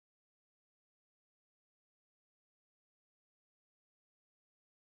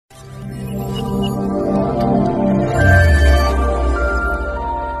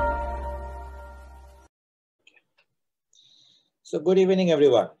So good evening,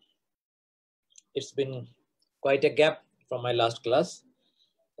 everyone. It's been quite a gap from my last class,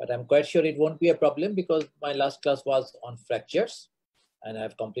 but I'm quite sure it won't be a problem because my last class was on fractures and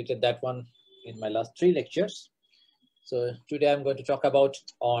I've completed that one in my last 3 lectures. So today I'm going to talk about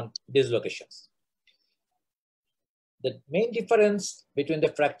on dislocations. The main difference between the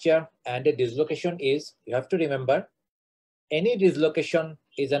fracture and a dislocation is you have to remember any dislocation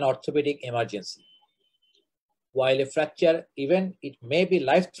is an orthopedic emergency. While a fracture, even it may be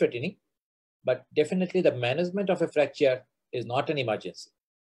life-threatening, but definitely the management of a fracture is not an emergency.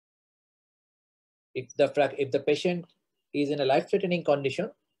 If the patient is in a life-threatening condition,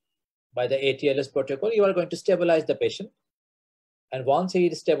 by the ATLS protocol, you are going to stabilize the patient. And once he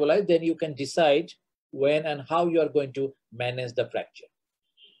is stabilized, then you can decide when and how you are going to manage the fracture.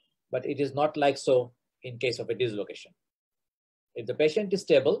 But it is not like so in case of a dislocation. If the patient is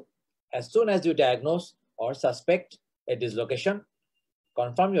stable, as soon as you diagnose or suspect a dislocation,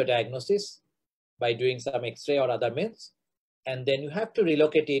 confirm your diagnosis by doing some X-ray or other means, and then you have to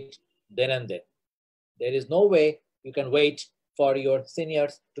relocate it then and then. There is no way you can wait for your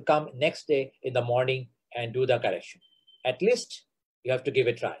seniors to come next day in the morning and do the correction. At least you have to give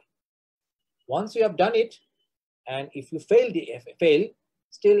it a try. Once you have done it, and if you fail,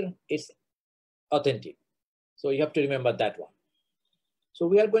 still it's authentic. So you have to remember that one. So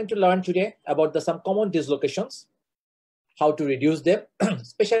we are going to learn today about some common dislocations, how to reduce them,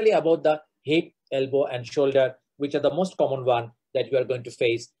 especially about the hip, elbow, and shoulder, which are the most common one that you are going to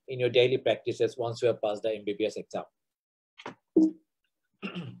face in your daily practices once you have passed the MBBS exam. So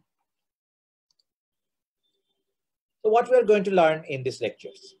what we are going to learn in these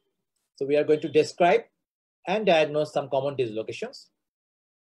lectures? So we are going to describe and diagnose some common dislocations.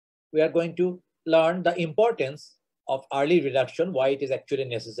 We are going to learn the importance of early reduction, why it is actually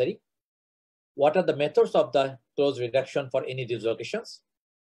necessary. What are the methods of the close reduction for any dislocations,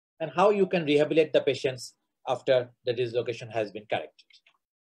 and how you can rehabilitate the patients after the dislocation has been corrected.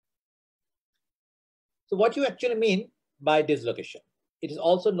 So what you actually mean by dislocation? It is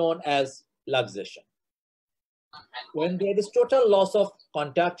also known as luxation. When there is total loss of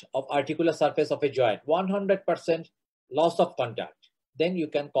contact of articular surface of a joint, 100% loss of contact, then you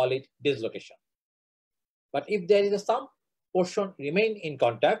can call it dislocation. But if there is some portion remain in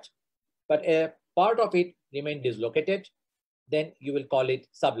contact, but a part of it remain dislocated, then you will call it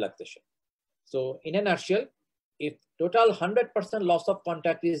subluxation. So in a nutshell, if total 100% loss of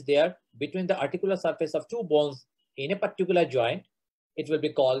contact is there between the articular surface of 2 bones in a particular joint, it will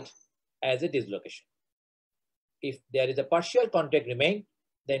be called as a dislocation. If there is a partial contact remain,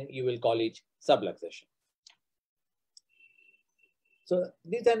 then you will call it subluxation. So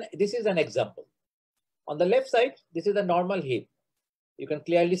this is an example. On the left side, this is a normal hip. You can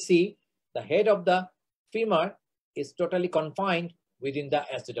clearly see the head of the femur is totally confined within the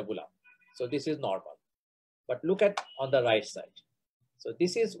acetabulum. So this is normal. But look at on the right side. So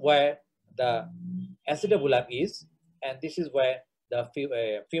this is where the acetabulum is, and this is where the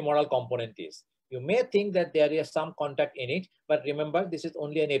femoral component is. You may think that there is some contact in it, but remember, this is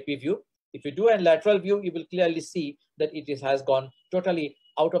only an AP view. If you do a lateral view, you will clearly see that it has gone totally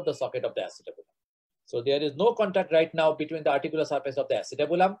out of the socket of the acetabulum. So there is no contact right now between the articular surface of the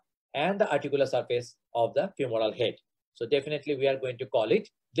acetabulum and the articular surface of the femoral head. So definitely we are going to call it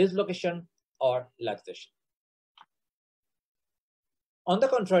dislocation or luxation. On the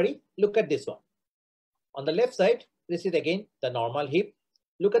contrary, look at this one. On the left side, this is again the normal hip.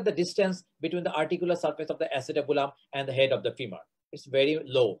 Look at the distance between the articular surface of the acetabulum and the head of the femur. It's very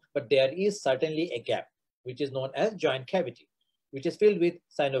low, but there is certainly a gap, which is known as joint cavity, which is filled with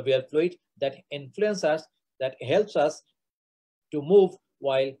synovial fluid that influences us, that helps us to move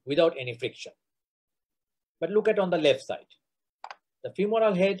without any friction. But look at on the left side. The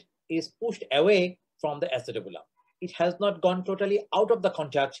femoral head is pushed away from the acetabulum. It has not gone totally out of the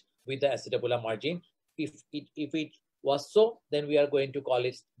contact with the acetabular margin. If it was so, then we are going to call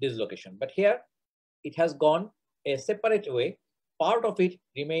it dislocation. But here, it has gone a separate way. Part of it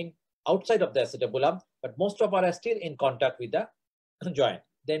remain outside of the acetabulum, but most of it are still in contact with the joint.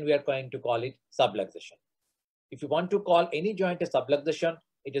 Then we are going to call it subluxation. If you want to call any joint a subluxation,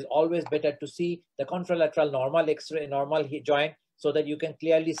 it is always better to see the contralateral normal X-ray, normal joint, so that you can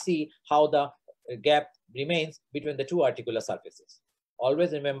clearly see how the gap remains between the 2 articular surfaces.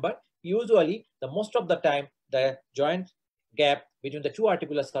 Always remember, usually most of the time, the joint gap between the 2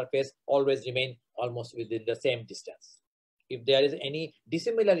 articular surfaces always remain almost within the same distance. If there is any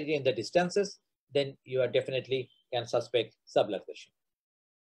dissimilarity in the distances, then you are definitely can suspect subluxation.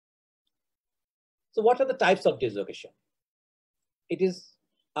 So what are the types of dislocation? It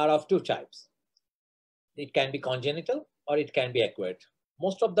are of 2 types. It can be congenital or it can be acquired.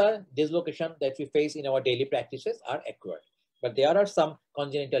 Most of the dislocation that we face in our daily practices are acquired, but there are some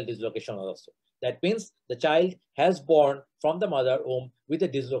congenital dislocations also. That means the child has born from the mother womb with a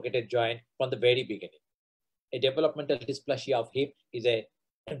dislocated joint from the very beginning. A developmental dysplasia of hip is a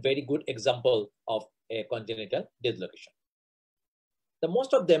very good example of a congenital dislocation. The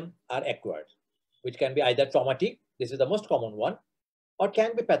most of them are acquired, which can be either traumatic, this is the most common one, or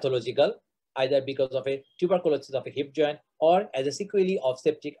can be pathological, either because of a tuberculosis of a hip joint or as a sequelae of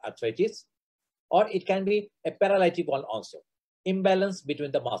septic arthritis, or it can be a paralytic one also, imbalance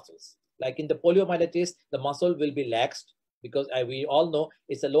between the muscles. Like in the poliomyelitis, the muscle will be laxed because we all know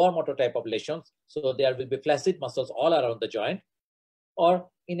it's a lower motor type of lesions, so there will be flaccid muscles all around the joint, or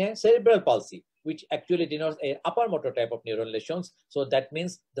in a cerebral palsy, which actually denotes a upper motor type of neural lesions. So that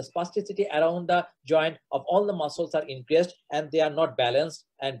means the spasticity around the joint of all the muscles are increased and they are not balanced.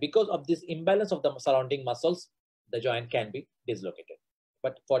 And because of this imbalance of the surrounding muscles, the joint can be dislocated.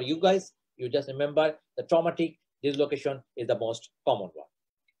 But for you guys, you just remember the traumatic dislocation is the most common one.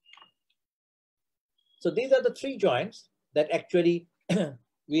 So these are the three joints that actually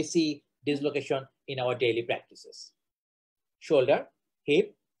we see dislocation in our daily practices: shoulder,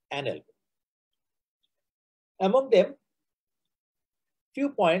 hip, and elbow. Among them, few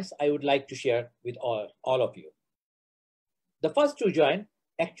points I would like to share with all of you. The first two joints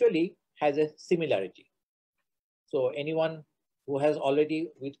actually has a similarity. So anyone who has already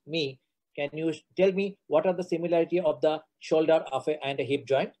with me, can you tell me what are the similarity of the shoulder and a hip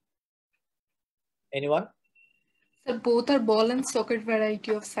joint? Anyone? So both are ball and socket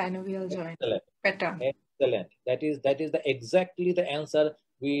variety of synovial joint pattern. Excellent. That is exactly the answer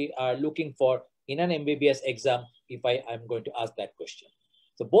we are looking for in an MBBS exam if I am going to ask that question.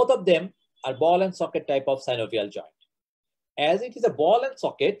 So both of them are ball and socket type of synovial joint. As it is a ball and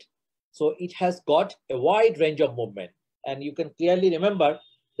socket, so it has got a wide range of movement. And you can clearly remember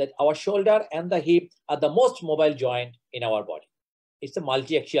that our shoulder and the hip are the most mobile joint in our body. It's a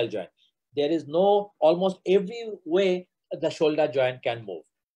multi-axial joint. There is no, almost every way the shoulder joint can move.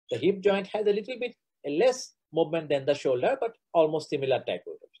 The hip joint has a little bit less movement than the shoulder, but almost similar type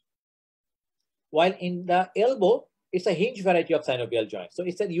of it. While in the elbow, it's a hinge variety of synovial joint. So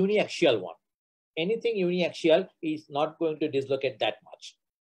it's a uniaxial one. Anything uniaxial is not going to dislocate that much.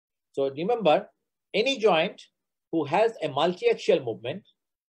 So remember, any joint who has a multi-axial movement,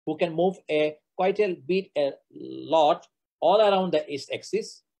 who can move quite a bit, a lot all around the its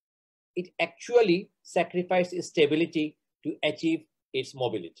axis, it actually sacrifices stability to achieve its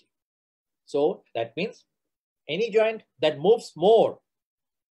mobility. So that means any joint that moves more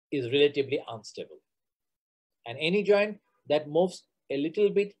is relatively unstable. And any joint that moves a little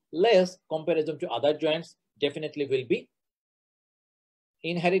bit less comparison to other joints definitely will be,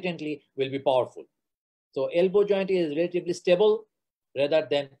 inherently will be powerful. So elbow joint is relatively stable rather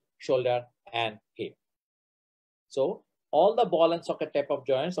than shoulder and hip. So all the ball and socket type of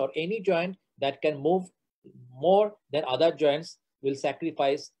joints or any joint that can move more than other joints will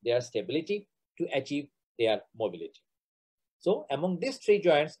sacrifice their stability to achieve their mobility. So among these three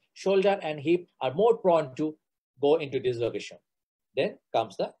joints, shoulder and hip are more prone to go into dislocation. Then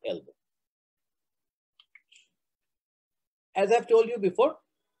comes the elbow. As I've told you before,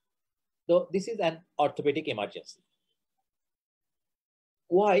 though this is an orthopedic emergency.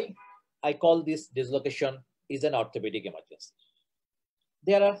 Why I call this dislocation is an orthopedic emergency?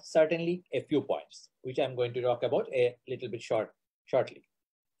 There are certainly a few points which I'm going to talk about a little bit shortly.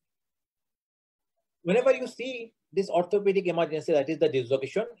 Whenever you see this orthopedic emergency, that is the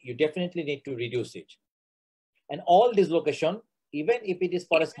dislocation, you definitely need to reduce it. And all dislocation, even if it is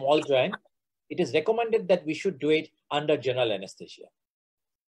for a small joint, it is recommended that we should do it under general anesthesia.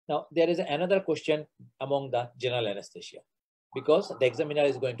 Now, there is another question among the general anesthesia, because the examiner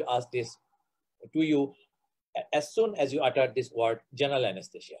is going to ask this to you as soon as you utter this word general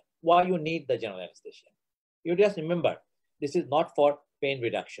anesthesia. Why you need the general anesthesia? You just remember, this is not for pain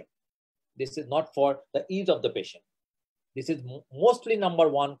reduction. This is not for the ease of the patient. This is mostly number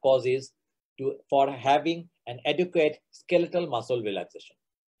one cause is for having an adequate skeletal muscle relaxation.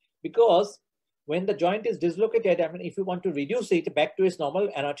 Because when the joint is dislocated, I mean, if you want to reduce it back to its normal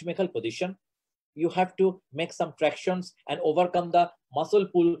anatomical position, you have to make some tractions and overcome the muscle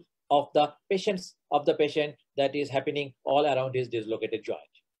pull of the patient that is happening all around his dislocated joint.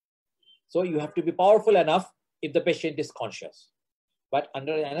 So you have to be powerful enough if the patient is conscious. But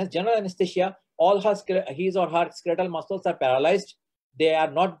under general anesthesia, all his or her skeletal muscles are paralyzed. They are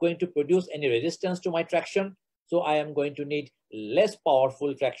not going to produce any resistance to my traction. So I am going to need less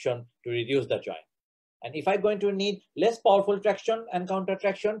powerful traction to reduce the joint. And if I'm going to need less powerful traction and counter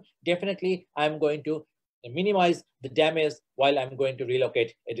traction, definitely I'm going to minimize the damage while I'm going to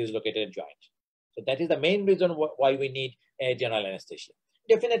relocate a dislocated joint. So that is the main reason why we need a general anesthesia.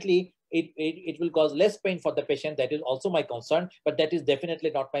 Definitely, it will cause less pain for the patient. That is also my concern, but that is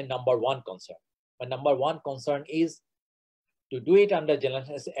definitely not my number one concern. My number one concern is to do it under general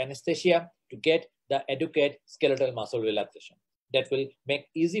anesthesia to get the adequate skeletal muscle relaxation. That will make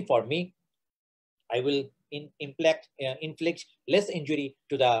easy for me. I will inflict less injury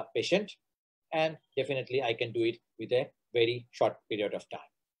to the patient, and definitely I can do it with a very short period of time.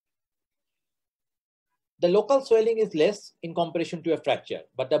 The local swelling is less in comparison to a fracture,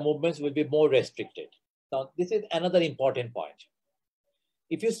 but the movements will be more restricted. Now, this is another important point.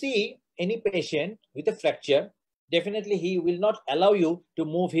 If you see any patient with a fracture, definitely he will not allow you to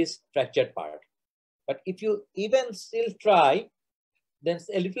move his fractured part. But if you even still try, then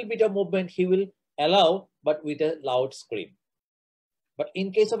a little bit of movement he will allow, but with a loud scream. But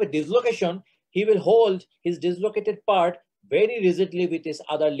in case of a dislocation, he will hold his dislocated part very rigidly with his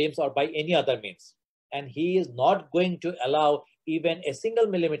other limbs or by any other means. And he is not going to allow even a single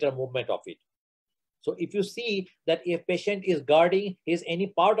millimeter movement of it. So if you see that if a patient is guarding his any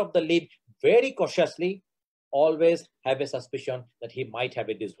part of the limb very cautiously, always have a suspicion that he might have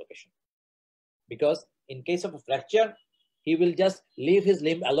a dislocation. Because in case of a fracture, he will just leave his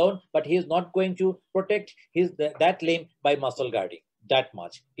limb alone, but he is not going to protect that limb by muscle guarding that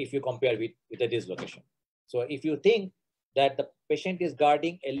much if you compare with a dislocation. So if you think that the patient is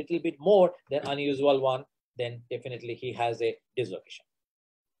guarding a little bit more than unusual one, then definitely he has a dislocation.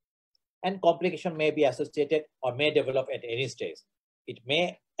 And complication may be associated or may develop at any stage. It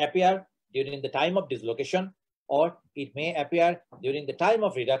may appear during the time of dislocation, or it may appear during the time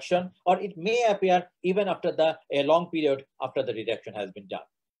of reduction, or it may appear even after a long period after the reduction has been done.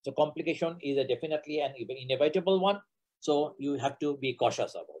 So complication is definitely an inevitable one. So you have to be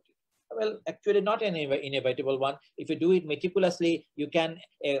cautious about it. Well, actually not an inevitable one. If you do it meticulously, you can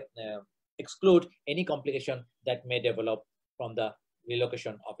exclude any complication that may develop from the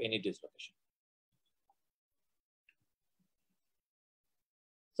relocation of any dislocation.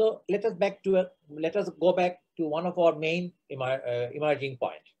 So let us go back to one of our main emerging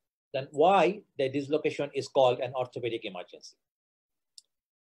points. Then why the dislocation is called an orthopedic emergency.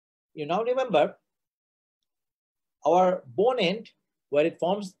 You now remember our bone end, where it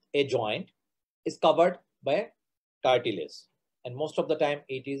forms a joint, is covered by cartilage, and most of the time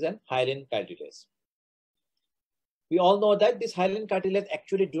it is an hyaline cartilage. We all know that this hyaline cartilage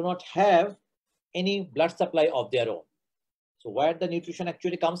actually do not have any blood supply of their own. So where the nutrition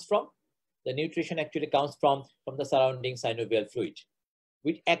actually comes from? The nutrition actually comes from the surrounding synovial fluid,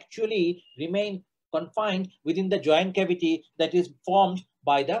 which actually remain confined within the joint cavity that is formed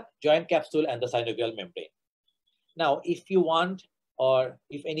by the joint capsule and the synovial membrane. Now, if you want, or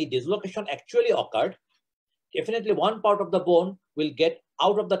if any dislocation actually occurred, definitely one part of the bone will get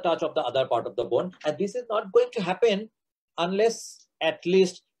out of the touch of the other part of the bone. And this is not going to happen unless at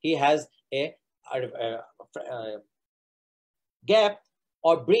least he has a gap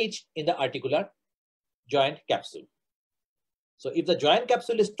or breach in the articular joint capsule. So if the joint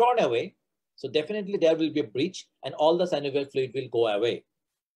capsule is torn away, so definitely there will be a breach and all the synovial fluid will go away.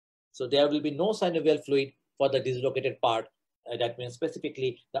 So there will be no synovial fluid for the dislocated part. That means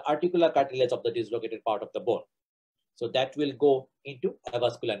specifically the articular cartilage of the dislocated part of the bone. So that will go into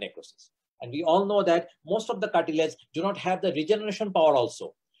avascular necrosis. And we all know that most of the cartilage do not have the regeneration power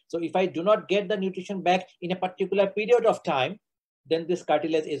also. So if I do not get the nutrition back in a particular period of time, then this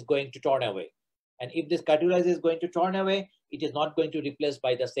cartilage is going to turn away. And if this cartilage is going to turn away, it is not going to replace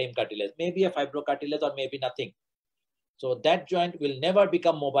by the same cartilage, maybe a fibrocartilage or maybe nothing. So that joint will never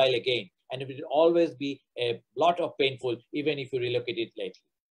become mobile again. And it will always be a lot of painful, even if you relocate it lately.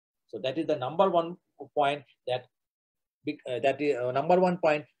 So that is the number one point number one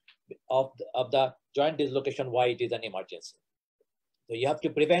point of the joint dislocation, why it is an emergency. So you have to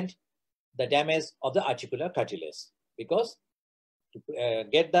prevent the damage of the articular cartilage, because to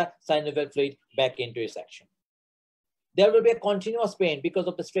get the synovial fluid back into its action. There will be a continuous pain because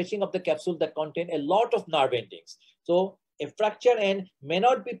of the stretching of the capsule that contain a lot of nerve endings. So a fracture end may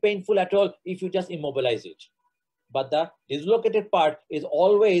not be painful at all if you just immobilize it. But the dislocated part is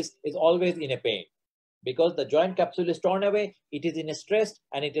always in a pain, because the joint capsule is torn away, it is in a stress,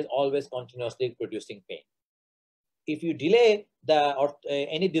 and it is always continuously producing pain. If you delay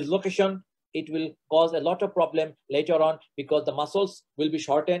any dislocation, it will cause a lot of problem later on, because the muscles will be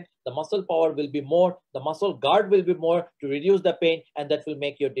shortened, the muscle power will be more, the muscle guard will be more to reduce the pain, and that will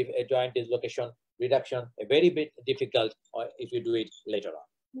make your joint dislocation reduction a very bit difficult if you do it later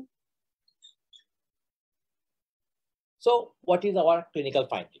on. So what is our clinical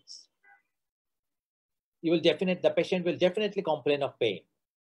findings? the patient will definitely complain of pain.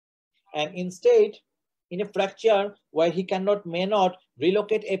 And instead, in a fracture where he may not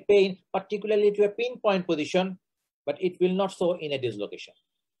relocate a pain, particularly to a pinpoint position, but it will not show in a dislocation.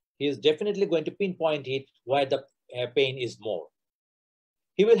 He is definitely going to pinpoint it where the pain is more.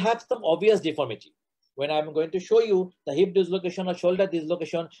 He will have some obvious deformity. When I'm going to show you the hip dislocation or shoulder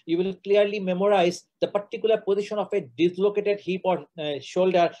dislocation, you will clearly memorize the particular position of a dislocated hip or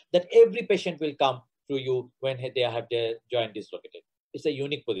shoulder that every patient will come to you when they have their joint dislocated. It's a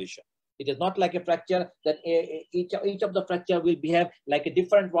unique position. It is not like a fracture that each of the fracture will behave like a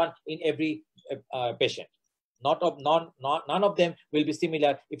different one in every patient. None of them will be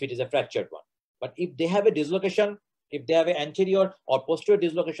similar if it is a fractured one. But if they have a dislocation, if they have an anterior or posterior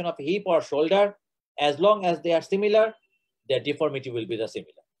dislocation of hip or shoulder, as long as they are similar, their deformity will be the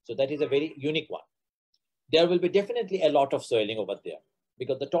similar. So that is a very unique one. There will be definitely a lot of swelling over there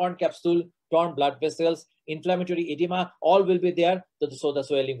because the torn capsule, torn blood vessels, inflammatory edema, all will be there. So the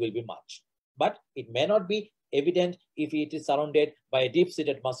swelling will be much. But it may not be evident if it is surrounded by a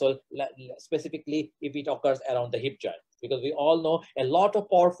deep-seated muscle, specifically if it occurs around the hip joint. Because we all know a lot of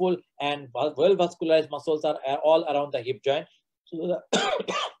powerful and well-vascularized muscles are all around the hip joint. So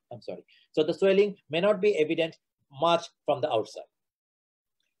I'm sorry. So the swelling may not be evident much from the outside.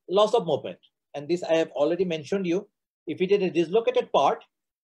 Loss of movement. And this I have already mentioned you. If it is a dislocated part,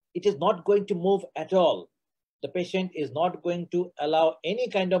 it is not going to move at all. The patient is not going to allow any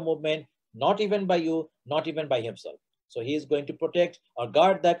kind of movement, not even by you, not even by himself. So he is going to protect or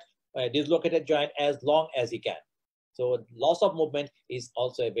guard that dislocated joint as long as he can. So loss of movement is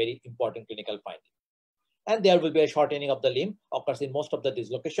also a very important clinical finding. And there will be a shortening of the limb occurs in most of the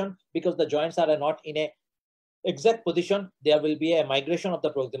dislocation because the joints are not in a exact position. There will be a migration of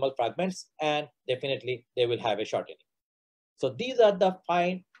the proximal fragments and definitely they will have a shortening. So these are the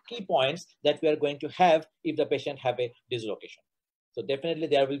key points that we are going to have if the patient have a dislocation. So definitely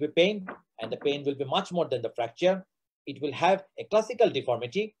there will be pain and the pain will be much more than the fracture. It will have a classical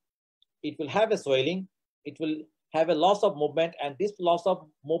deformity. It will have a swelling. It will have a loss of movement, and this loss of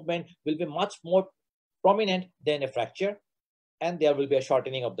movement will be much more prominent than a fracture, and there will be a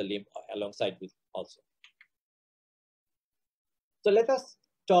shortening of the limb alongside with also. So let us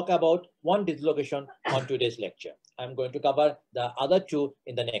talk about one dislocation on today's lecture. I'm going to cover the other two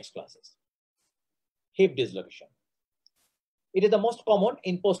in the next classes. Hip dislocation. It is the most common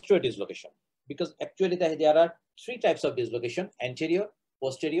in posterior dislocation because actually there are three types of dislocation: anterior,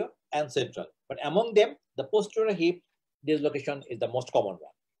 posterior, and central. But among them, the posterior hip dislocation is the most common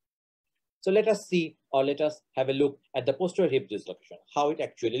one. So let us see, or let us have a look at the posterior hip dislocation, how it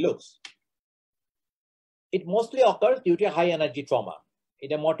actually looks. It mostly occurs due to high energy trauma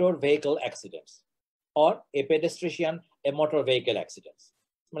in a motor vehicle accidents or a pedestrian a motor vehicle accidents.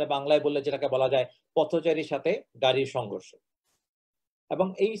 মানে বাংলায় বললে যেটাকে বলা যায় পথচারীর সাথে গাড়ির সংঘর্ষ। এবং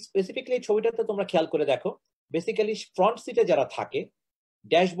এই স্পেসিফিক্যালি ছবিটাতে তোমরা খেয়াল করে দেখো, বেসিক্যালি ফ্রন্ট সিটে যারা থাকে,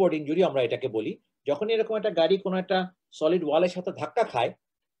 ড্যাশবোর্ড ইনজুরি আমরা এটাকে বলি, যখন এরকম একটা গাড়ি কোনো একটা সলিড ওয়ালের সাথে ধাক্কা খায়,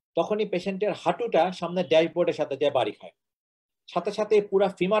 তখনই পেশেন্টের হাঁটুটা সামনে ড্যাশবোর্ডের সাথে দিয়ে বাড়ি খায়, সাথে সাথে পুরো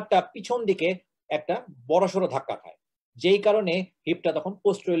ফিমারটা পিছন দিকে একটা বড়সড় ধাক্কা খায়, যেই কারণে হিপটা তখন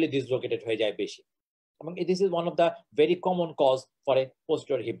পোস্টেরিয়রলি ডিসলোকেটেড হয়ে যায় বেশি। এবং this is one of the very common cause for a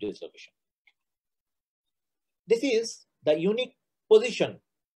posterior heap dislocation. This is the unique position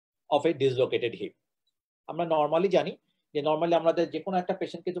of A dislocated heap. আমরা নর্মালি জানি যে নর্মালি আমাদের যে কোনো একটা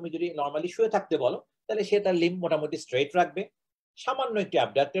পেশেন্টকে তুমি যদি নর্মালি শুয়ে থাকতে বলো, তাহলে সে তার লিম্ব মোটামুটি স্ট্রেট রাখবে, সামান্য একটু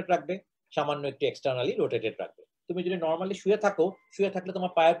অ্যাবডাক্টেড রাখবে, সামান্য একটু এক্সটার্নালি রোটেটেড রাখবে। তুমি যদি নর্মালি শুয়ে থাকো, শুয়ে থাকলে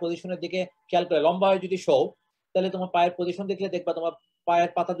তোমার পায়ের পজিশনের দিকে খেয়াল করে লম্বা হয়ে যদি শো, তাহলে তোমার পায়ের পজিশন দেখলে দেখবা তোমার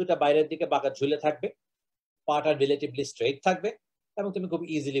পায়ের পাতা দুটা বাইরের দিকে বাঁকা ঝুলে থাকবে, পাটা রিলেটিভলি স্ট্রেট থাকবে এবং তুমি খুব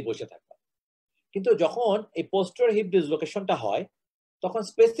ইজিলি বসে থাকবে। কিন্তু যখন এই পোস্টেরিয়র হিপ ডিসলোকেশনটা হয়, তখন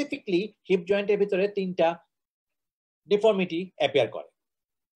স্পেসিফিকলি হিপ জয়েন্টের ভিতরে তিনটা ডিফর্মিটি অ্যাপিয়ার করে।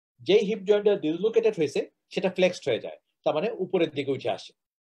 যেই হিপ জয়েন্টটা ডিসলোকেটেড হয়েছে সেটা ফ্লেক্সড হয়ে যায়, তার মানে উপরের দিকে উঠে আসে।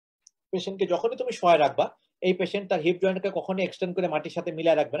 পেশেন্টকে যখনই তুমি শোয়া রাখবা, এই পেশেন্ট তার হিপ জয়েন্টকে কখনোই এক্সটেন্ড করে মাটির সাথে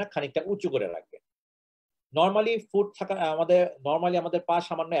মিলায় রাখবে না, খানিকটা উঁচু করে রাখবে। নর্মালি ফুট থাকা আমাদের পা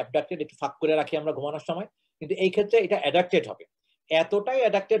সামান্য অ্যাবডাক্টেড, একটু ফাঁক করে রাখি আমরা ঘুমানোর সময়, কিন্তু এই ক্ষেত্রে এটা অ্যাডাক্টেড হবে। এতটাই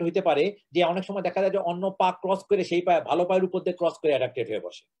অ্যাডাক্টেড হইতে পারে যে অনেক সময় দেখা যায় যে অন্য পা ক্রস করে সেই পা ভালো পায়ের উপর দিয়ে ক্রস করে অ্যাডাক্টেড হয়ে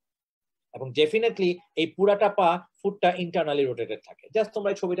বসে। এবং ডেফিনেটলি এই পুরাটা পা ফুটটা ইন্টারনালি রোটেটেড থাকে। জাস্ট তোমরা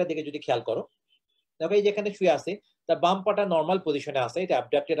এই ছবিটা দেখে যদি খেয়াল করো, দেখো এই যেখানে শুয়ে আছে তার বাম পাটা নর্মাল পজিশনে আছে, এটা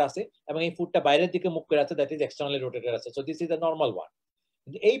অ্যাবডাক্টেড আছে, এবং এই ফুটটা বাইরের দিকে মুখ করে আছে, দ্যাট ইজ এক্সটার্নালি রোটেটেড আছে। So this is the normal one.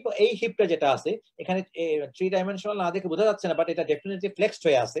 এই হিপটা যেটা আছে এখানে 3 ডাইমেনশনাল না দেখে বোঝা যাচ্ছে না, বাট এটা ডেফিনেটলি ফ্লেক্সড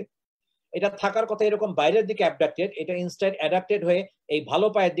হয়ে আছে। এটা থাকার কথা এরকম বাইরের দিকে অ্যাবডাক্টেড, এটা ইনস্টেড অ্যাডাক্টেড হয়ে এই ভালো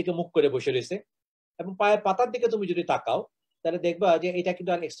পায়ের দিকে মুখ করে বসে রয়েছে এবং পায়ের পাতার দিকে তুমি যদি তাকাও তাহলে দেখবা যে এটা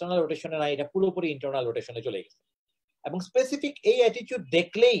কিন্তু আর এক্সটার্নাল রোটেশনে নাই, এটা পুরোপুরি ইন্টারনাল রোটেশনে চলে গেছে। এবং স্পেসিফিক এই অ্যাটিটিউড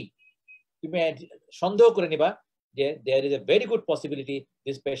দেখলেই তুমি সন্দেহ করে নিবা যে there is a very good possibility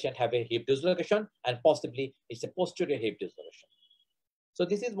this patient have a hip dislocation and possibly it's a posterior hip dislocation. So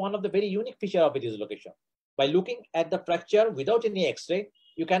this is one of the very unique feature of a dislocation. By looking at the fracture without any X-ray,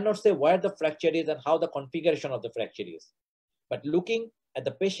 you cannot say where the fracture is and how the configuration of the fracture is. But looking at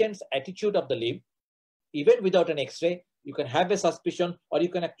the patient's attitude of the limb, even without an X-ray, you can have a suspicion or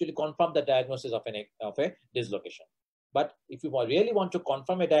you can actually confirm the diagnosis of a dislocation. But if you really want to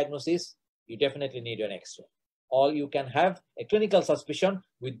confirm a diagnosis, you definitely need an X-ray. Or you can have a clinical suspicion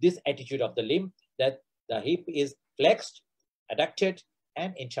with this attitude of the limb that the hip is flexed, adducted,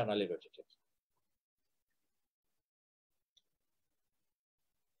 and internally rotated.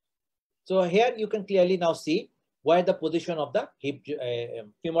 So here you can clearly now see where the position of the hip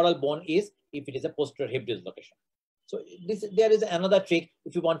femoral bone is if it is a posterior hip dislocation. So there is another trick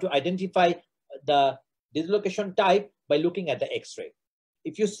if you want to identify the dislocation type by looking at the X-ray.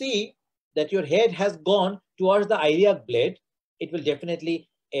 If you see that your head has gone towards the iliac blade, it will definitely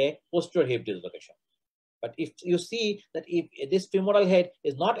a posterior hip dislocation. But if you see that if this femoral head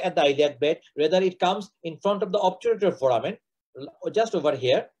is not at the iliac blade, rather it comes in front of the obturator foramen, just over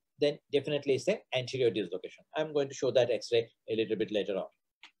here, then definitely it's an anterior dislocation. I'm going to show that X-ray a little bit later on.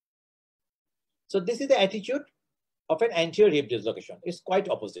 So this is the attitude of an anterior hip dislocation. It's quite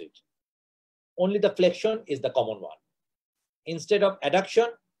opposite. Only the flexion is the common one. Instead of adduction,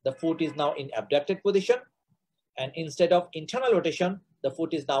 the foot is now in abducted position, and instead of internal rotation, the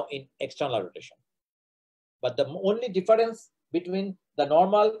foot is now in external rotation. But the only difference between the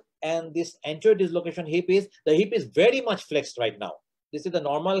normal and this anterior dislocation hip is the hip is very much flexed right now. This is the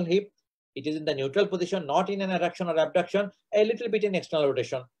normal hip. It is in the neutral position, not in an adduction or abduction, a little bit in external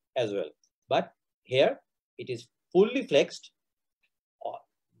rotation as well. But here it is fully flexed,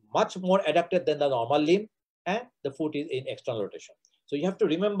 much more adducted than the normal limb, and the foot is in external rotation. So you have to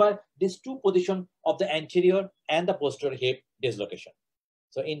remember these two positions of the anterior and the posterior hip dislocation.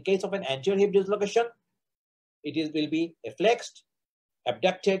 So in case of an anterior hip dislocation, it will be a flexed,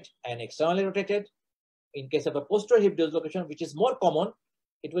 abducted, and externally rotated. In case of a posterior hip dislocation, which is more common,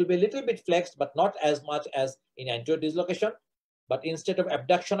 it will be a little bit flexed, but not as much as in anterior dislocation. But instead of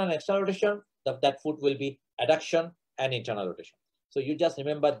abduction and external rotation, that foot will be adduction and internal rotation. So you just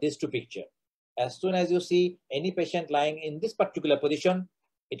remember these two pictures. As soon as you see any patient lying in this particular position,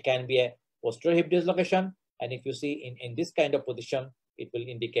 it can be a posterior hip dislocation. And if you see in this kind of position, it will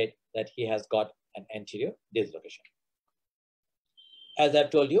indicate that he has got an anterior dislocation. As I've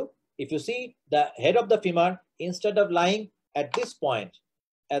told you, if you see the head of the femur, instead of lying at this point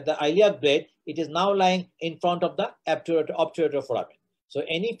at the iliac blade, it is now lying in front of the obturator foramen. So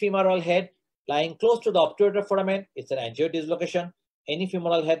any femoral head lying close to the obturator foramen, it's an anterior dislocation. Any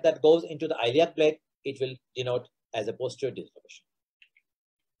femoral head that goes into the iliac blade, it will denote as a posterior dislocation.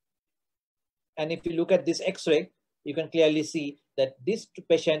 And if you look at this X-ray, you can clearly see that this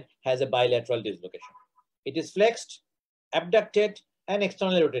patient has a bilateral dislocation. It is flexed, abducted, and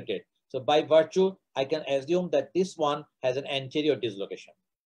externally rotated. So by virtue, I can assume that this one has an anterior dislocation.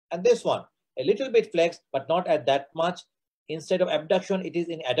 And this one, a little bit flexed, but not at that much. Instead of abduction, it is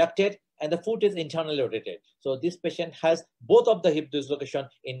in adducted, and the foot is internally rotated. So this patient has both of the hip dislocation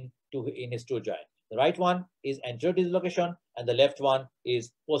in his two joints. The right one is anterior dislocation, and the left one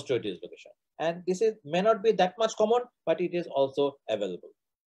is posterior dislocation. And this may not be that much common, but it is also available.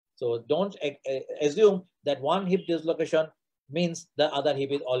 So don't assume that one hip dislocation means the other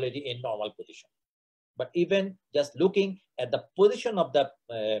hip is already in normal position. But even just looking at the position of the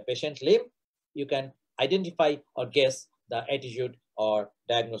patient's limb, you can identify or guess the attitude or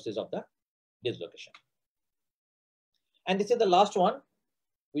diagnosis of the dislocation. And this is the last one,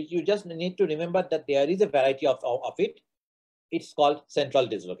 which you just need to remember that there is a variety of it. It's called central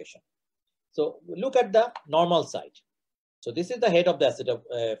dislocation. So look at the normal side. So this is the head of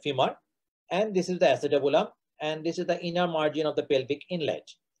the femur, and this is the acetabulum, and this is the inner margin of the pelvic inlet.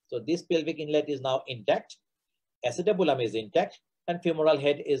 So this pelvic inlet is now intact, acetabulum is intact, and femoral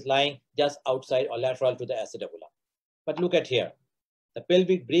head is lying just outside or lateral to the acetabulum. But look at here. The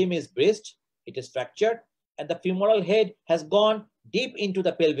pelvic brim is braced, it is fractured, and the femoral head has gone deep into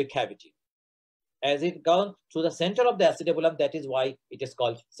the pelvic cavity. As it gone to the center of the acetabulum, that is why it is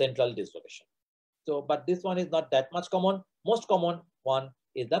called central dislocation. So, but this one is not that much common. Most common one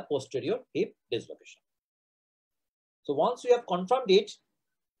is the posterior hip dislocation. So once you have confirmed it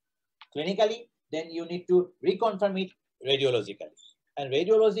clinically, then you need to reconfirm it radiologically. And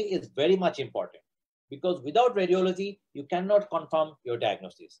radiology is very much important. Because without radiology, you cannot confirm your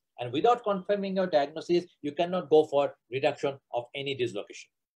diagnosis. And without confirming your diagnosis, you cannot go for reduction of any dislocation.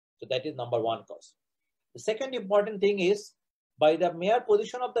 So that is number one cause. The second important thing is, by the mere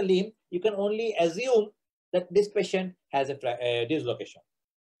position of the limb, you can only assume that this patient has a dislocation.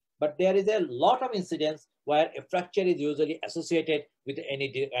 But there is a lot of incidents where a fracture is usually associated with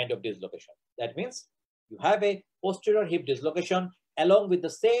any kind of dislocation. That means you have a posterior hip dislocation along with the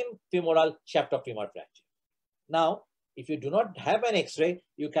same femoral shaft of femur fracture. Now, if you do not have an X-ray,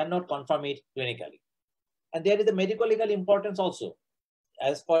 you cannot confirm it clinically. And there is a medical legal importance also.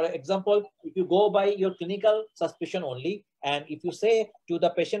 As for example, if you go by your clinical suspicion only, and if you say to the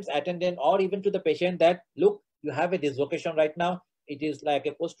patient's attendant or even to the patient that, look, you have a dislocation right now, it is like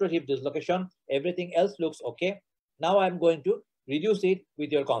a posterior hip dislocation, everything else looks okay. Now I'm going to reduce it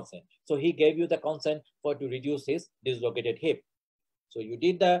with your consent. So he gave you the consent to reduce his dislocated hip. So you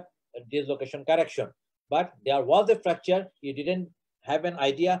did the dislocation correction, but there was a fracture, you didn't have an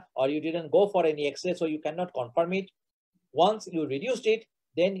idea or you didn't go for any X-ray, so you cannot confirm it. Once you reduced it,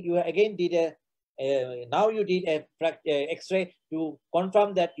 then you again did now you did a X-ray to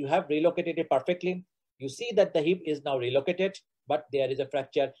confirm that you have relocated it perfectly. You see that the hip is now relocated, but there is a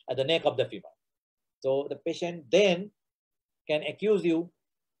fracture at the neck of the femur. So the patient then can accuse you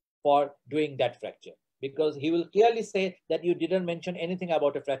for doing that fracture, because he will clearly say that you didn't mention anything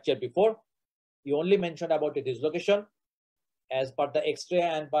about a fracture before. You only mentioned about a dislocation. As per the X-ray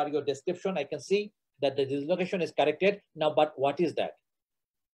and per your description, I can see that the dislocation is corrected. Now, but what is that?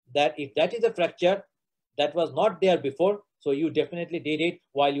 That if that is a fracture that was not there before, so you definitely did it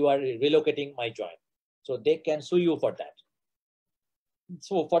while you are relocating my joint. So they can sue you for that.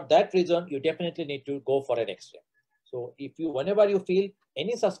 So for that reason, you definitely need to go for an X-ray. So if you, whenever you feel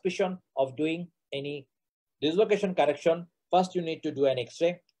any suspicion of doing any dislocation correction, first you need to do an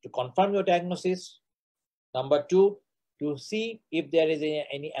X-ray to confirm your diagnosis. Number two, to see if there is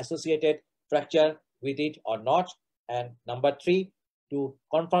any associated fracture with it or not. And number three, to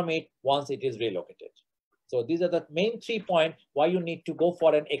confirm it once it is relocated. So these are the main 3 points why you need to go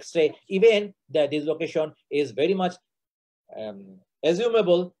for an X-ray, even the dislocation is very much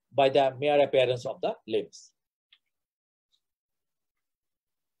assumable by the mere appearance of the limbs.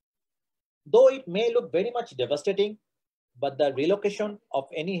 Though it may look very much devastating, but the relocation of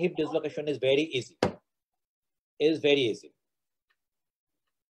any hip dislocation is very easy. It is very easy.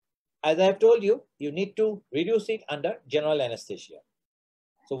 As I have told you, you need to reduce it under general anesthesia.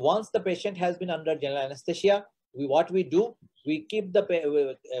 So once the patient has been under general anesthesia, what we do, we keep the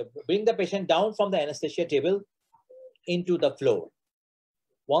bring the patient down from the anesthesia table into the floor.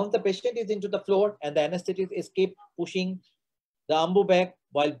 Once the patient is into the floor and the anesthetist is keep pushing the ambu back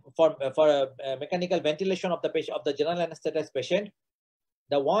while for mechanical ventilation of the patient, of the general anesthetized patient,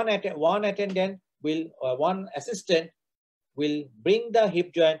 the one attendant will one assistant will bring the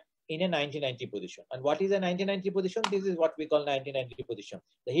hip joint in a 90-90 position. And what is a 90-90 position? This is what we call 90-90 position.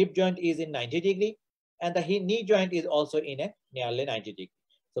 The hip joint is in 90 degree and the knee joint is also in a nearly 90 degree.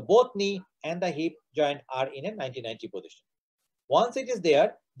 So both knee and the hip joint are in a 90-90 position. Once it is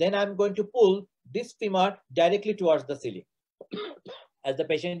there, then I'm going to pull this femur directly towards the ceiling. As the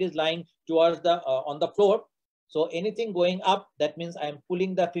patient is lying towards the on the floor, so anything going up, that means I'm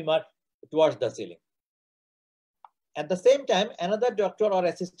pulling the femur towards the ceiling. At the same time, another doctor or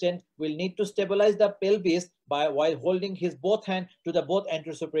assistant will need to stabilize the pelvis while holding his both hands to the both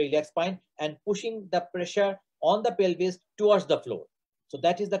anterosuperior spine and pushing the pressure on the pelvis towards the floor. So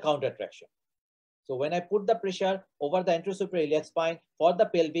that is the counter traction. So when I put the pressure over the anterosuperior spine for the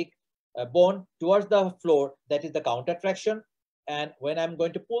pelvic bone towards the floor, that is the counter traction. And when I'm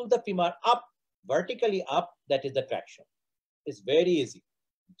going to pull the femur up, vertically up, that is the traction. It's very easy.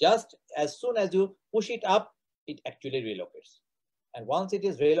 Just as soon as you push it up, it actually relocates. And once it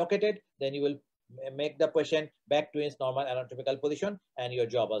is relocated, then you will make the patient back to its normal anatomical position and your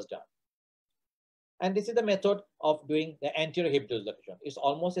job was done. And this is the method of doing the anterior hip dislocation. It's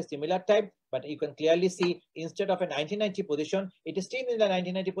almost a similar type, but you can clearly see instead of a 90-90 position, it is still in the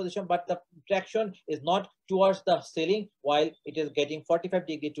 90-90 position, but the traction is not towards the ceiling while it is getting 45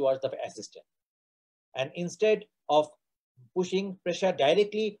 degrees towards the assistant. And instead of pushing pressure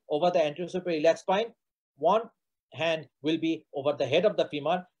directly over the anterosuperior spine, one hand will be over the head of the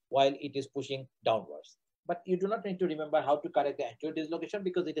femur while it is pushing downwards. But you do not need to remember how to correct the anterior dislocation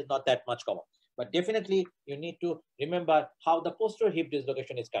because it is not that much common. But definitely you need to remember how the posterior hip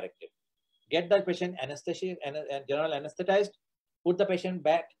dislocation is corrected. Get the patient anesthesia and general anesthetized, put the patient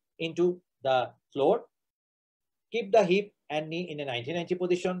back into the floor, keep the hip and knee in a 90-90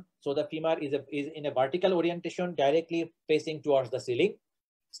 position. So the femur is in a vertical orientation directly facing towards the ceiling.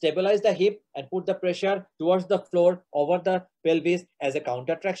 stabilize the hip and put the pressure towards the floor over the pelvis as a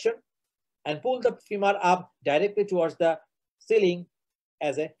counter traction, and pull the femur up directly towards the ceiling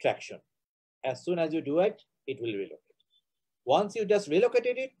as a traction. As soon as you do it, it will relocate. Once you just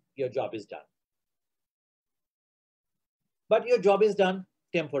relocated it, your job is done. But your job is done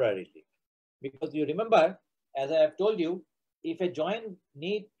temporarily, because you remember, as I have told you, if a joint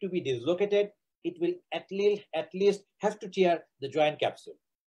needs to be dislocated, it will at least have to tear the joint capsule.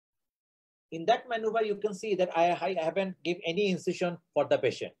 In that maneuver, you can see that I haven't given any incision for the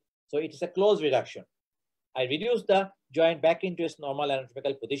patient. So it is a close reduction. I reduce the joint back into its normal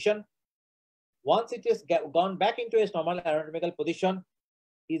anatomical position. Once it is gone back into its normal anatomical position,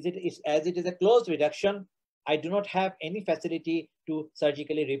 as it is a closed reduction, I do not have any facility to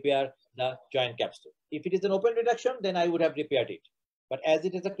surgically repair the joint capsule. If it is an open reduction, then I would have repaired it. But as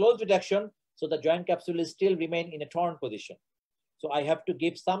it is a closed reduction, so the joint capsule is still remain in a torn position. So I have to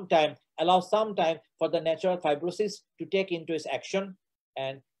give some time, allow some time for the natural fibrosis to take into its action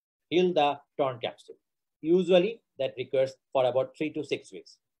and heal the torn capsule. Usually that requires for about 3 to 6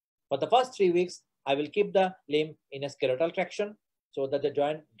 weeks. For the first 3 weeks, I will keep the limb in a skeletal traction so that the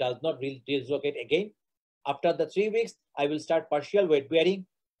joint does not dislocate again. After the 3 weeks, I will start partial weight bearing,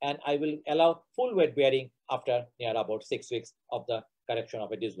 and I will allow full weight bearing after near about 6 weeks of the correction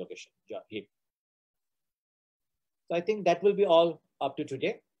of a dislocation hip. So I think that will be all up to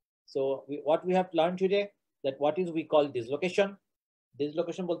today. So what we have learned today, that what is we call dislocation.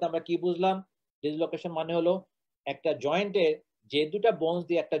 Dislocation bolte amra ki bujlam? Dislocation mane holo ekta joint e je duta bones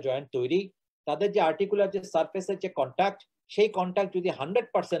diye ekta joint toiri, tader je articular je surface er je contact, সেই contact যদি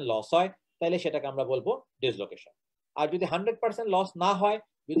 100% loss হয়, তাহলে সেটাকে আমরা বলবো dislocation. আর যদি 100% loss না হয়,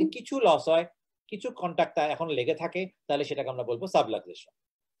 যদি কিছু লস হয়, কিছু কন্টাক্ট এখন লেগে থাকে, তাহলে সেটাকে আমরা বলবো subluxation.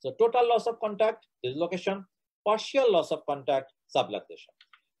 So total loss of contact dislocation, partial loss of contact subluxation.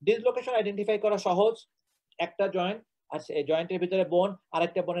 Dislocation identify করা সহজ, একটা জয়েন্ট আছে, এই জয়েন্টের ভিতরে বোন আর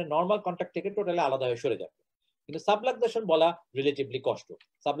একটা বোনের নরমাল কন্টাক্ট থেকে টোটালি আলাদা হয়ে সরে যাবে। কিন্তু সাবলাক্সেশন বলা রিলেটিভলি কষ্ট।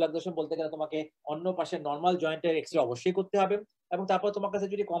 সাবলাক্সেশন বলতে গেলে তোমাকে অন্য পাশে নরমাল জয়েন্টের এক্সরে অবশ্যই করতে হবে, এবং তারপর তোমার কাছে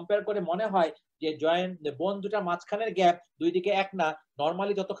যদি কম্পেয়ার করে মনে হয় যে জয়েন্ট বোন দুটার মাঝখানের গ্যাপ দুই দিকে এক না,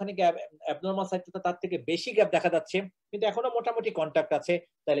 নরমালি যতখানি গ্যাপ অ্যাবনরমাল সাইডটাতে তার থেকে বেশি গ্যাপ দেখা যাচ্ছে, কিন্তু এখনো মোটামুটি কন্টাক্ট আছে,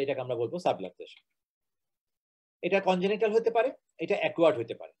 তাহলে এটাকে আমরা বলবো সাবলাক্সেশন। এটা কনজেনিটাল হতে পারে, এটা অ্যাকুয়ার্ড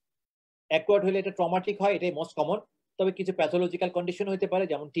হতে পারে। অ্যাকুয়ার্ড হলে এটা ট্রমাটিক হয়, এটাই মোস্ট কমন। তবে কিছু প্যাথোলজিক্যাল কন্ডিশন হতে পারে,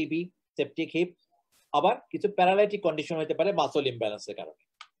 যেমন টিবি, সেপটিক হিপ, আবার কিছু প্যারালাইটিক কন্ডিশন হতে পারে মাসল ইমব্যালেন্সের কারণে।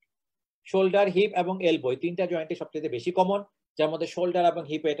 শোল্ডার, হিপ এবং এলবো এই তিনটা জয়েন্টে সবচেয়ে বেশি কমন, যার মধ্যে শোল্ডার এবং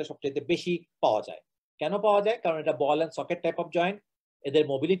হিপে এটা সবচেয়ে বেশি পাওয়া যায়। কেন পাওয়া যায়? কারণ এটা বল and socket type of joint, এদের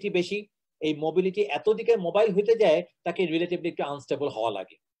মোবিলিটি বেশি। এই মোবিলিটি এত দিকে মোবাইল হতে যায়, তাকে রিলেটিভলি একটু আনস্টেবল হওয়া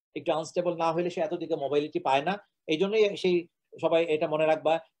লাগে। একটু আনস্টেবল না হলে সে এত দিকে মোবাইলিটি পায় না। এই জন্যই সেই সবাই এটা মনে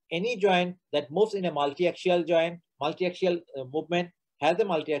রাখবা, any joint that moves in a মাল্টিঅ্যাক্সিয়াল joint, multi-axial movement, has a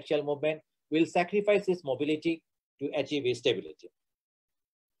multi-axial movement, will sacrifice its mobility to achieve its stability.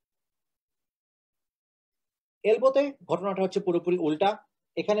 এলবোতে ঘটনাটা হচ্ছে পুরোপুরি উল্টা।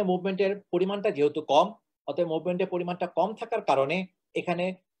 এখানে মুভমেন্টের পরিমাণটা যেহেতু কম, অতএব মুভমেন্টের পরিমাণটা কম থাকার কারণে এখানে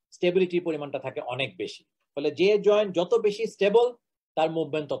স্টেবিলিটির পরিমাণটা থাকে অনেক বেশি। ফলে যে জয়েন্ট যত বেশি স্টেবল, তার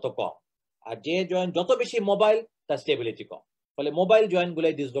মুভমেন্ট তত কম, আর যে জয়েন্ট যত বেশি মোবাইল, তার স্টেবিলিটি কম। ফলে মোবাইল জয়েন্ট গুলো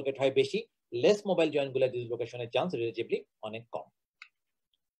ডিসলোকেট হয় বেশি, লেস মোবাইল জয়েন্ট গুলো ডিসলোকেশনের চান্স রিলেটিভলি অনেক কম।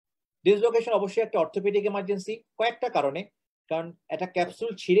 ডিসলোকেশন অবশ্যই একটা অর্থোপেডিক এমার্জেন্সি কয়েকটা কারণে। কারণ একটা ক্যাপসুল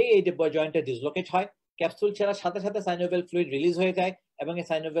ছিঁড়েই এই জয়েন্টে ডিসলোকেট হয়। ক্যাপসুল ছেড়ার সাথে সাথে সাইনোভিয়াল ফ্লুইড রিলিজ হয়ে যায়, এবং এই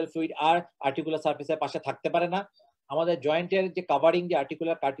সাইনোভিয়াল ফ্লুইড আর আর্টিকুলার সারফেসের পাশে থাকতে পারে না। আমাদের জয়েন্টের যে কাভারিং, যে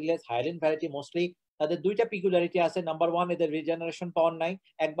articular cartilage, hyaline variety mostly, তাদের দুইটা পিকুলারিটি আছে। নাম্বার 1, এদের রিজেনারেশন পাওয়ার নাই,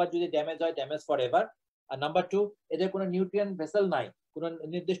 একবার যদি ড্যামেজ হয় damage for ever. R number 2, এদের কোনো নিউট্রিয়েন্ট ভেসেল নাই, কোনো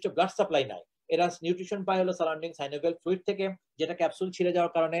নির্দিষ্ট ব্লাড সাপ্লাই নাই। এরা নিউট্রিশন পায় হলো সারাউন্ডিং সাইনোভিয়াল ফ্লুইড থেকে, যেটা ক্যাপসুল ছিঁড়ে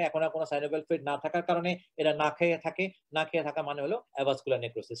যাওয়ার কারণে, এখন আর কোনো সাইনোভিয়াল ফ্লুইড না থাকার কারণে এরা না খেয়ে থাকে। না খেয়ে থাকা মানে হলো অ্যাভাসকুলার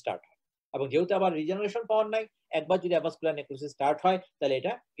নেক্রোসিস স্টার্ট হয়। এবং যেহেতু আবার রিজেনারেশন পাওয়ার নাই, একবার যদি অ্যাভাসকুলার নেক্রোসিস স্টার্ট হয়, তাহলে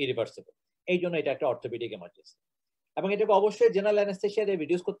এটা ইরিভার্সিবল। এই জন্য এটা একটা অর্থোপেডিক এমার্জেন্সি, এবং এটাকে অবশ্যই জেনারেল অ্যানেস্থেসিয়া দিয়ে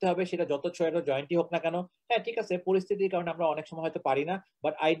রিডিউস করতে হবে, সেটা যত ছোট জয়েন্টই হোক না কেন। হ্যাঁ ঠিক আছে, পরিস্থিতির কারণে আমরা অনেক সময় হয়তো পারি না,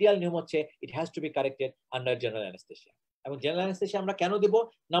 বাট আইডিয়াল নিয়ম হচ্ছে it has to B corrected under general anaesthesia. এবং জেনারেল অ্যানেস্থেসিয়া আমরা কেন দিব?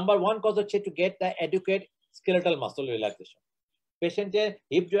 নাম্বার 1 কজ হচ্ছে to get the educate skeletal muscle relaxation. পেশেন্টের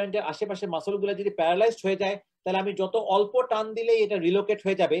হিপ জয়েন্টের আশেপাশে মাসলগুলো যদি প্যারালাইজড হয়ে যায়, তাহলে আমি যত অল্প টান দিলেই এটা রিলোকেট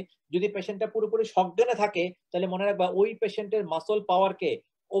হয়ে যাবে। যদি পেশেন্টটা পুরোপুরি শকডাউনে থাকে, তাহলে মনে রাখবা ওই পেশেন্টের মাসল পাওয়ারকে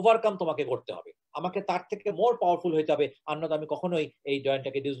ওভারকাম তোমাকে করতে হবে, আমাকে তার থেকে মোর পাওয়ারফুল হতে হবে, অন্যথা আমি কখনোই এই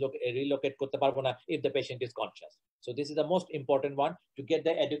জয়েন্টটাকে রিলোকেট করতে পারবো না if the patient is conscious. So this is the most important one, to get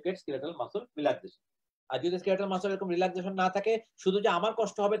the educate skeletal muscle relaxation. আর যদি স্কেলেটাল মাসল এরকম রিল্যাক্সেশন না থাকে, শুধু যে আমার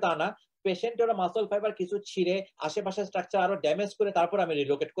কষ্ট হবে তা না, পেশেন্টের মাসল ফাইবার কিছু ছিঁড়ে আশেপাশে স্ট্রাকচার আরো ড্যামেজ করে তারপর আমি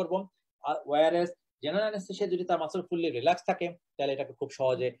রিলোকেট করব। ওয়্যারএস জেনারেল অ্যানেস্থেসিয়া যদি তার মাসল ফুললি রিল্যাক্স থাকে তাহলে এটাকে খুব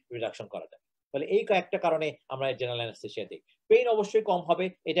সহজে রিডাকশন করা যায়। তাহলে এই কয়েকটা কারণে আমরা জেনারেল অ্যানেস্থেসিয়া দিই। পেইন অবশ্যই কম হবে,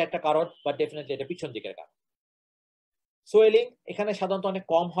 এটা একটা কারণ, বাট ডেফিনেটলি এটা পিছন দিকের কারণ। সোয়েলিং এখানে সাধারণত অনেক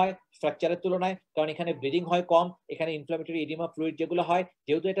কম হয় ফ্র্যাকচারের তুলনায়, কারণ এখানে ব্লিডিং হয় কম, এখানে ইনফ্লামেটরি ইডিমা ফ্লুইড যেগুলো হয়,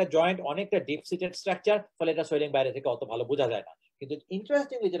 যেহেতু এটা জয়েন্ট অনেকটা ডিপ সিটেড স্ট্রাকচার, ফলে এটা সোয়েলিং বাইরে থেকে অত ভালো বোঝা যায় না। কিন্তু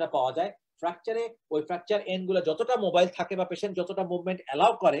ইন্টারেস্টিংলি যেটা পাওয়া যায়, ফ্র্যাকচারে ওই ফ্র্যাকচার এন্ড গুলো যতটা মোবাইল থাকে বা পেশেন্ট যতটা মুভমেন্ট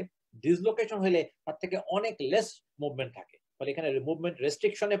অ্যালাউ করে, ডিসলোকেশন হলে তার থেকে অনেক লেস মুভমেন্ট থাকে, ফলে এখানে মুভমেন্ট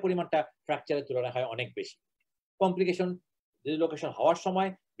রেস্ট্রিকশনের পরিমাণটা ফ্র্যাকচারের তুলনায় হয় অনেক বেশি। কমপ্লিকেশন ডিসলোকেশন হওয়ার সময়,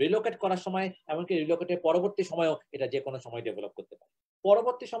 রিলোকেট করার সময়, এমনকি রিলোকেটের পরবর্তী সময়ও এটা যে কোনো সময় ডেভেলপ করতে পারে।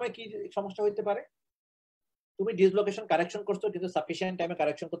 পরবর্তী সময় কি সমস্যা হতে পারে? তুমি ডিসলোকেশন কারেকশন করছো কিন্তু সাফিসিয়েন্ট টাইমে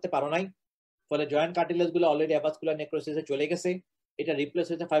কারেকশন করতে পারো নাই, ফলে জয়েন্ট কার্টিলেজ গুলো অলরেডি অ্যাভাসকুলার নেক্রোসিসে চলে গেছে, এটা রিপ্লেস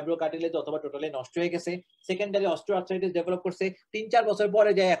হয়েছে ফাইব্রো কার্টিলেজ অথবা টোটালি নষ্ট হয়ে গেছে, সেকেন্ডারি অস্টিওআর্থ্রাইটিস ডেভেলপ করছে, 3-4 বছর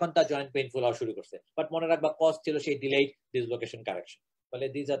পরে যায় এখন তার জয়েন্ট পেইনফুল হওয়া শুরু করছে, বাট মনে রাখবা কজ ছিল সেই ডিলেড ডিসলোকেশন কারেকশন। ফলে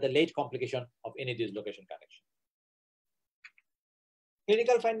this are the late complication of any dislocation correction.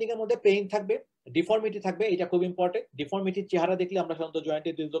 Clinical finding এর মধ্যে পেইন থাকবে, ডিফর্মিটি থাকবে, এটা খুব ইম্পর্টেন্ট। ডিফর্মিটির চেহারা দেখলে আমরা সাধারণত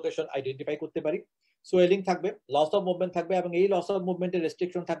জয়েন্টের ডিসলোকেশন আইডেন্টিফাই করতে পারি। সোয়েলিং থাকবে, লস অফ মুভমেন্ট থাকবে, এবং এই লস অফ মুভমেন্টের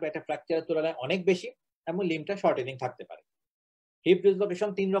রেস্ট্রিকশন থাকবে একটা ফ্র্যাকচারের তুলনায় অনেক বেশি, এবং লিম্বটা শর্টেনিং থাকতে পারে। হিপ ডিসলোকেশন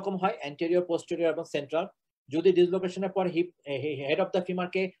 3 রকম হয়, অ্যান্টেরিয়র, পোস্টেরিয়র এবং সেন্ট্রাল। যদি ডিসলোকেশনের পর heap head of the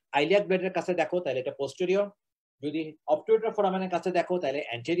ফিমারকে iliac ব্লেডের কাছে দেখো তাহলে এটা পোস্টেরিয়র, যদি অবটুরেটর ফোরামেনের কাছে দেখো তাহলে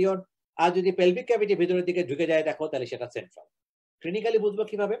অ্যান্টেরিয়র, আর যদি পেলভিক ক্যাভিটি ভিতরের দিকে ঢুকে যায় দেখো তাহলে সেটা সেন্ট্রাল। ক্লিনিক্যালি বুঝবো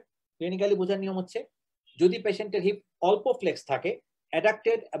কিভাবে? ক্লিনিক্যালি বোঝার নিয়ম হচ্ছে, যদি পেশেন্টের হিপ অল্প ফ্লেক্স থাকে,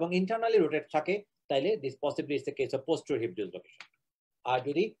 অ্যাডাক্টেড এবং ইন্টারনালি রোটেট থাকে, তাহলে this possibly is the case of posterior heap dislocation. আর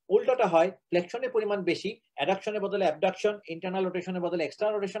যদি উল্টোটা হয়, ফ্লেকশনের পরিমাণ বেশি, অ্যাডাকশনের বদলে অ্যাবডাকশন, ইন্টারনাল রোটেশনের বদলে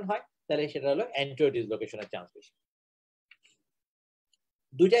এক্সটার্নাল রোটেশন হয়, তাহলে সেটা হলো অ্যান্টেরিয়র ডিসলোকেশনের চান্স বেশি।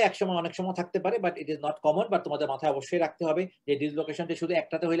 দুইটাই একসময় অনেক সময় থাকতে পারে, but it is not common. But তোমাদের মাথায় অবশ্যই রাখতে হবে যে ডিসলোকেশনটা শুধু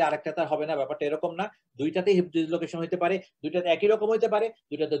একটাতে হইলে আরেকটাতে হবে না, ব্যাপারটা এরকম না। দুইটাতেই হিপ ডিসলোকেশন হতে পারে, দুইটাতে একই রকম হতে পারে,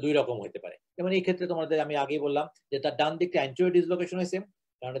 দুইটাতে দুই রকম হতে পারে। যেমন এই ক্ষেত্রে তোমাদের আমি আগেই বললাম যে তার ডান দিকটা অ্যান্টেরিয়র ডিসলোকেশন হয়েছে,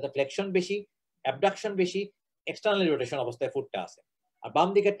 কারণ এটা ফ্লেকশন বেশি, অ্যাবডাকশন বেশি, এক্সটার্নালি রোটেশন অবস্থায় ফুটটা আছে। আর বাম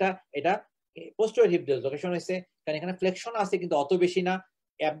দিকেরটা এটা পোস্টেরিয়র হিপ ডিসলোকেশন হয়েছে, কারণ এখানে ফ্লেকশন আছে কিন্তু অত বেশি না,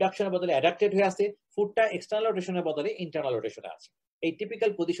 অ্যাবডাকশনের বদলে অ্যাডাক্টেড হয়ে আছে, ফুটটা এক্সটার্নাল রোটেশনের বদলে ইন্টারনাল রোটেশনে আছে। এই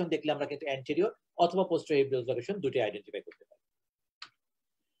টিপিক্যাল পজিশন দেখলে আমরা কিন্তু অ্যান্টেরিয়র অথবা পোস্টেরিয়র হিপ ডিসলোকেশন দুটোই আইডেন্টিফাই করতে পারি।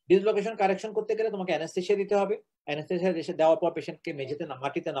 ডিসলোকেশন কারেকশন করতে গেলে তোমাকে অ্যানেস্থেসিয়া দিতে হবে। অ্যানেস্থেসিয়া দেওয়ার পর পেশেন্টকে মেঝেতে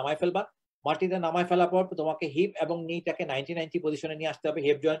মাটিতে নামায় ফেলবা। মাটিতে নামায় ফেলার পর তোমাকে হিপ এবং নিটাকে 90-90 পজিশনে নিয়ে আসতে হবে।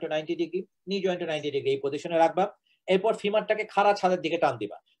 হিপ জয়েন্ট 90 ডিগ্রি, নি জয়েন্ট 90 ডিগ্রি, এই পজিশনে রাখবা। এরপর ফিমারটাকে খাড়া ছাদের দিকে টান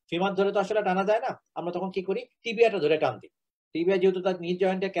দিবা। ফিমার ধরে তো আসলে টানা যায় না, আমরা তখন কি করি, টিবিয়াটা ধরে টান দিই। টিবিয়া যেহেতু তার নি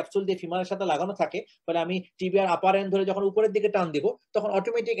জয়েন্টের ক্যাপসুল দিয়ে ফিমারের সাথে লাগানো থাকে, ফলে আমি টিবিয়ার আপার এন্ড ধরে যখন উপরের দিকে টান দিব, তখন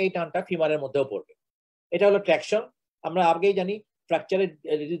অটোমেটিক এই টানটা ফিমারের মধ্যেও পড়বে। এটা হলো ট্র্যাকশন। আমরা আগেই জানি ফ্র্যাকচারের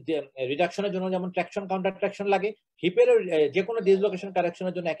রিডাকশনের জন্য যেমন ট্র্যাকশন কাউন্টার ট্র্যাকশন লাগে, হিপের যে কোনো ডিসলোকেশন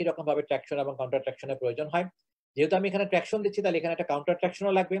কারেকশনের জন্য একই রকম ভাবে ট্র্যাকশন এবং কাউন্টার ট্র্যাকশনের প্রয়োজন হয়। যেহেতু আমি এখানে ট্র্যাকশন দিচ্ছি, তাহলে এখানে একটা কাউন্টার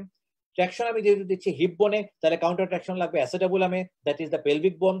ট্র্যাকশনও লাগবে। ট্র্যাকশন আমি যেহেতু দিচ্ছি হিপ বোনে, তাহলে কাউন্টার ট্র্যাকশন লাগবে অ্যাসিটাবুলামে, দ্যাট ইজ দ্য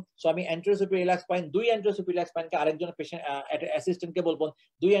পেলভিক বোন। সো আমি অ্যান্টেরিয়র সুপিরিয়র স্পাইন, দুই অ্যান্টেরিয়র সুপিরিয়র স্পাইনকে আরেকজন পেশেন্ট অ্যাসিস্ট্যান্টকে বলবো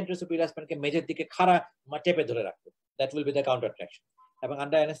দুই অ্যান্টেরিয়র সুপিরিয়র স্পাইনকে মেঝের দিকে খাড়া চেপে ধরে রাখবো। That will be the counter traction. এবং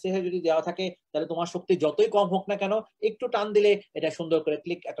আন্ডার অ্যানেস্থেসিয়া যদি দেওয়া থাকে, তাহলে তোমার শক্তি যতই কম হোক না কেন, একটু টান দিলে এটা সুন্দর করে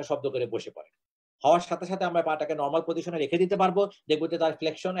ক্লিক একটা শব্দ করে বসে পড়ে। হওয়ার সাথে সাথে আমরা পাটাকে নর্মাল পজিশনে রেখে দিতে পারবো, দেখবো যে তার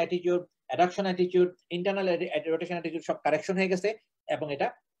flexion attitude, addiction attitude, internal rotation attitude সব কারেকশন হয়ে গেছে, এবং এটা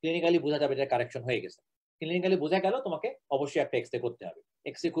ক্লিনিক্যালি বোঝা যাবে এটা কারেকশন হয়ে গেছে। ক্লিনিক্যালি বোঝা গেল, তোমাকে অবশ্যই একটা এক্সরে করতে হবে।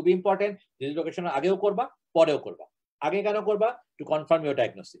 এক্সরে খুবই ইম্পর্টেন্ট, ডিসলোকেশনের আগেও করবা, পরেও করবা। আগে কেন করবা? To confirm your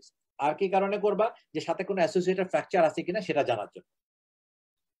diagnosis. আর কি কারণে করবা? যে সাথে কোনো অ্যাসোসিয়েটেড ফ্র্যাকচার আছে কিনা সেটা জানার জন্য।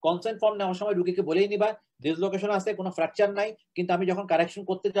 কনসেন্ট ফর্ম নেওয়ার সময় রুগীকে বলেই নিবা ডিসলোকেশন আছে, কোনো ফ্র্যাকচার নাই, কিন্তু আমি যখন কারেকশন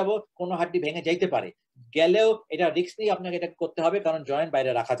করতে যাব কোনো হাড্ডি ভেঙে যাইতে পারে, গেলেও এটা রিস্ক নিয়ে আপনাকে এটা করতে হবে, কারণ জয়েন্ট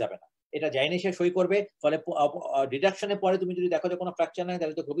বাইরে রাখা যাবে না। এটা যাইনি সে সই করবে, ফলে রিডাকশনের পরে তুমি যদি দেখো যে কোনো ফ্র্যাকচার নাই,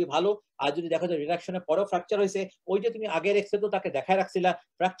 তাহলে তো খুবই ভালো। আর যদি দেখো যে রিডাকশনের পরেও ফ্র্যাকচার হয়েছে, ওই যে তুমি আগের এক্সরে তো তাকে দেখায় রাখছিলা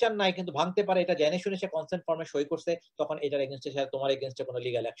ফ্র্যাকচার নাই কিন্তু ভাঙতে পারে, এটা জেনে শুনে সে কনসেন্ট ফর্মে সই করছে, তখন এটার এগেইনস্টে তোমার এগেইনস্টে কোনো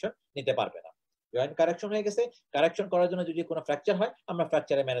লিগ্যাল অ্যাকশন নিতে পারবে না। জয়েন্ট কারেকশন হয়ে গেছে, কারেকশন করার জন্য যদি কোনো ফ্র্যাকচার হয়, আমরা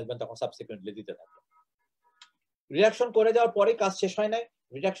ফ্র্যাকচারের ম্যানেজমেন্ট তখন সাবসিকুয়েন্টলি দিতে থাকবো। রিডাকশন করে যাওয়ার পরে কাজ শেষ হয় নাই।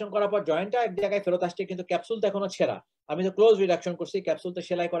 রিডাকশন করার পর জয়েন্টটা এক জায়গায় ফেরত আসছে, কিন্তু ক্যাপসুল তো এখনো ছেঁড়া। আমি তো ক্লোজ রিডাকশন করছি, ক্যাপসুল তো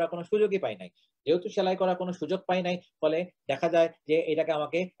সেলাই করার কোনো সুযোগই পাই নাই। যেহেতু সেলাই করার কোনো সুযোগ পাই নাই, ফলে দেখা যায় যে এটাকে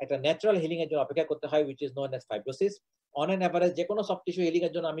আমাকে একটা ন্যাচারাল হিলিং এর জন্য অপেক্ষা করতে হয়, which is known as fibrosis। On an average যে কোনো সফট টিস্যু হিলিং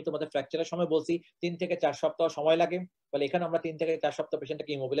এর জন্য আমি তোমাদের ফ্র্যাকচারের সময় বলছি 3 থেকে 4 সপ্তাহ সময় লাগে। ফলে এখানে আমরা 3 থেকে 4 সপ্তাহ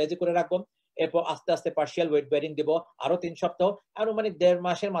পেশেন্টটাকে ইমোবিলাইজ করে রাখবো। এরপর আস্তে আস্তে পার্শিয়াল ওয়েট বেয়ারিং দেবো আরো 3 সপ্তাহ, আনুমানিক 1.5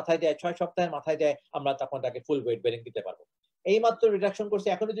 মাসের মাথায় যায় 6 সপ্তাহের মাথায় যায় আমরা তখন তাকে ফুল ওয়েট বেয়ারিং দিতে পারবো। এই মাত্র রিডাকশন করছে,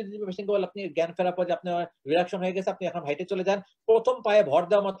 এখনো যদি পেশেন্টকে বলে আপনি জ্ঞান ফেরার পর যে আপনার রিডাকশন হয়ে গেছে, আপনি এখন হাইটে চলে যান, প্রথম পায়ে ভর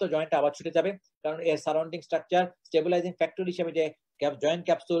দেওয়া মাত্র জয়েন্টটা আবার ছুটে যাবে, কারণ এর সারাউন্ডিং স্ট্রাকচার স্টেবিলাইজিং ফ্যাক্টর হিসেবে যে জয়েন্ট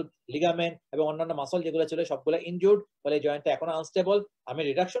ক্যাপসুল, লিগামেন্ট এবং অন্যান্য মাসল যেগুলো ছিল সবগুলো ইনজুর্ড, ফলে জয়েন্টটা এখনো আনস্টেবল। আমি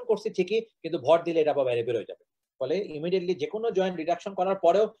রিডাকশন করছি ঠিকই, কিন্তু ভর দিলে এটা আবার বাইরে বের হয়ে যাবে। ফলে ইমিডিয়েটলি যে কোনো জয়েন্ট রিডাকশন করার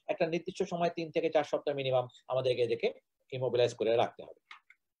পরেও একটা নির্দিষ্ট সময় 3 থেকে 4 সপ্তাহ মিনিমাম আমাদেরকে এদেরকে ইমোবিলাইজ করে রাখতে হবে।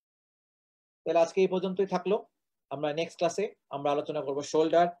 তাহলে আজকে এই পর্যন্তই থাকলো। আমরা নেক্সট ক্লাসে আমরা আলোচনা করব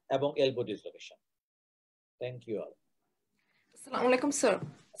শোল্ডার এবং elbow dislocation. Thank you all. আসসালামু আলাইকুম স্যার।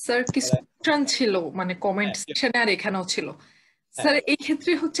 স্যার কিছু কোশ্চেন ছিল মানে কমেন্ট সেকশনে আর এখানেও ছিল। স্যার এই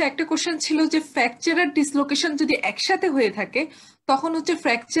ক্ষেত্রে হচ্ছে একটা কোশ্চেন ছিল যে ফ্র্যাকচার আর ডিসলোকেশন যদি একসাথে হয়ে থাকে তখন হচ্ছে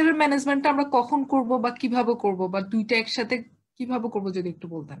ফ্র্যাকচারের ম্যানেজমেন্টটা আমরা কখন করব বা কিভাবে করব, বা দুইটা একসাথে কিভাবে করব যদি একটু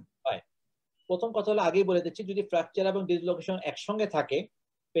বলতেন। প্রথম কথা হলো আগেই বলে দিচ্ছি, যদি ফ্র্যাকচার এবং ডিসলোকেশন একসঙ্গে থাকে,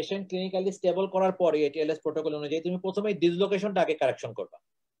 পেশেন্ট ক্লিনিক্যালি স্টেবল করার পরে এটিএলএস প্রোটোকল অনুযায়ী তুমি প্রথমেই ডিসলোকেশনটা আগে কারেকশন করবা।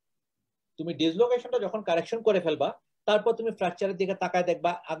 তুমি ডিসলোকেশনটা যখন কারেকশন করে ফেলবা, তারপর তুমি ফ্র্যাকচারের দিকে তাকায়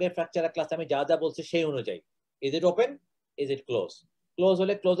দেখবা আগের ফ্র্যাকচারের ক্লাসে আমি যা যা বলছি সেই অনুযায়ী, is it open, is it close. Close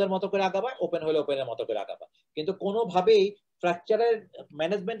হলে ক্লোজের মতো করে আগাবা, ওপেন হলে ওপেনের মতো করে আগাবা। কিন্তু কোনোভাবেই ফ্র্যাকচারের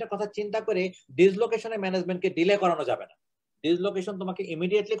ম্যানেজমেন্টের কথা চিন্তা করে ডিসলোকেশনের ম্যানেজমেন্টকে ডিলে করানো যাবে না। ডিসলোকেশন তোমাকে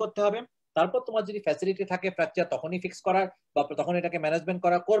ইমিডিয়েটলি করতে হবে, তারপর তোমার যদি ফ্যাসিলিটি থাকে ফ্র্যাকচার তখনই ফিক্স করার বা তখন এটাকে ম্যানেজমেন্ট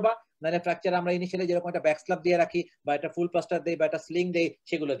করা করবা। নাহলে ফ্র্যাকচার আমরা ইনিশিয়ালি যেরকম একটা ব্যাক স্ল্যাব দিয়ে রাখি বা একটা ফুল প্লাস্টার দেই বা একটা স্লিং দেই,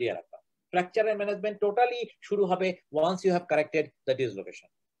 সেগুলো দিয়ে রাখবা। ফ্র্যাকচারের ম্যানেজমেন্ট টোটালি শুরু হবে once you have corrected the dislocation.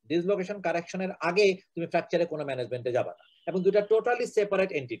 Dislocation কারেকশনের আগে তুমি ফ্র্যাকচারে কোনো ম্যানেজমেন্টে যাবে না, এবং দুটা টোটালি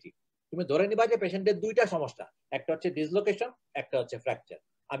সেপারেট এন্টিটি। তুমি ধরে নিবা যে পেশেন্টের দুইটা সমস্যা, একটা হচ্ছে ডিসলোকেশন, একটা হচ্ছে ফ্র্যাকচার।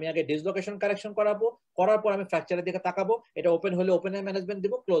 আমি আগে ডিসলোকেশন কারেকশন করাবো, করার পর আমি ফ্র্যাকচারের দিকে তাকাবো, এটা ওপেন হলে ওপেনের ম্যানেজমেন্ট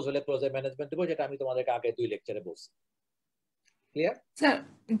দিব, ক্লোজ হলে ক্লোজের ম্যানেজমেন্ট দিব, যেটা আমি তোমাদেরকে আগে 2 লেকচারে বলছি। ক্লিয়ার? স্যার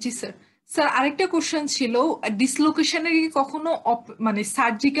জি স্যার। স্যার আরেকটা কোশ্চেন ছিল, ডিসলোকেশনের কি কখনো মানে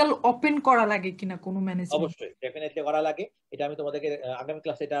সার্জিক্যাল ওপেন করা লাগে কিনা কোনো ম্যানেজমেন্ট? অবশ্যই ডেফিনেটলি করা লাগে, এটা আমি তোমাদেরকে আগামী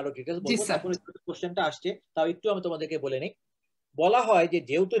ক্লাসে এটা আরো ডিটেইলস জি বলবো। স্যার। তারপরে কোশ্চেনটা আসছে তাও একটু আমি তোমাদেরকে বলে নেই। বলা হয় যে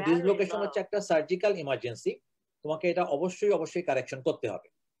যেহেতু ডিসলোকেশন হচ্ছে একটা সার্জিক্যাল ইমার্জেন্সি, তোমাকে এটা অবশ্যই অবশ্যই কারেকশন করতে হবে।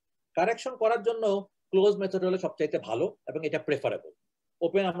 কারেকশন করার জন্য ক্লোজ মেথড হলো সবচাইতে ভালো এবং এটা প্রেফারেবল।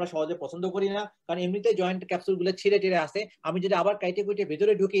 ওপেন আমরা সহজে পছন্দ করি না, কারণ এমনিতে জয়েন্ট ক্যাপসুল গুলো ছিঁড়ে টিড়ে আসে, আমি যদি আবার কাইটে কুইটে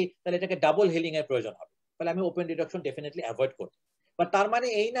ভিতরে ঢুকি তাহলে এটাকে ডাবল হিলিং এর প্রয়োজন হবে। তাহলে আমি ওপেন রিডাকশন ডেফিনেটলি অ্যাভয়েড করব। বাট তার মানে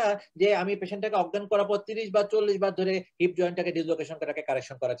এই না যে আমি পেশেন্টটাকে অজ্ঞান করার পর 30 বা 40 বার ধরে হিপ জয়েন্টটাকে ডিসলোকেশন করাকে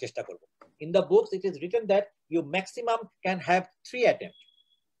কারেকশন করার চেষ্টা করব। In the books it is written that you maximum can have 3 attempt.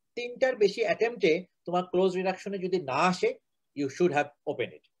 3টার বেশি অ্যাটেম্পটে তোমার ক্লোজ রিডাকশনে যদি না আসে, you should have open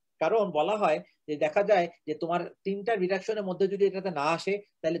it. কারণ বলা হয় যে দেখা যায় যে তোমার 3টা রিডাকশনের মধ্যে যদি এটাতে না আসে,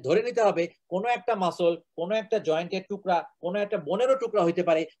 তাহলে ধরে নিতে হবে কোনো একটা মাসল, কোনো একটা জয়েন্টের টুকরা, কোনো একটা বোনেরও টুকরা হইতে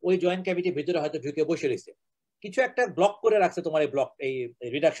পারে ওই জয়েন্ট ক্যাভিটির ভিতরে হয়তো ঢুকে বসে রয়েছে, কিছু একটা ব্লক করে রাখছে তোমার এই ব্লক এই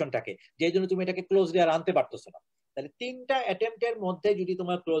রিডাকশনটাকে, যেই জন্য তুমি এটাকে ক্লোজ আর আনতে পারতেছো না। তাহলে 3টা অ্যাটেম্পটের মধ্যে যদি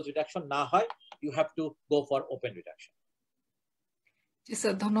তোমার ক্লোজ রিডাকশন না হয়, you have to go for open reduction. G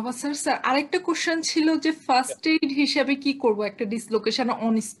sir, ধন্যবাদ স্যার। স্যার আরেকটা কোশ্চেন ছিল যে ফার্স্ট এইড হিসেবে কি করব একটা ডিসলোকেশন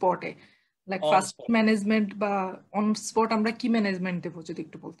অন স্পটে, লাইক ফার্স্ট ম্যানেজমেন্ট বা অন স্পট আমরা কি ম্যানেজমেন্ট দেবো যদি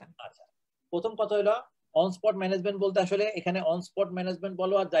একটু বলতেন। আচ্ছা, প্রথম কথা হলো অন স্পট ম্যানেজমেন্ট বলতে আসলে এখানে অন স্পট ম্যানেজমেন্ট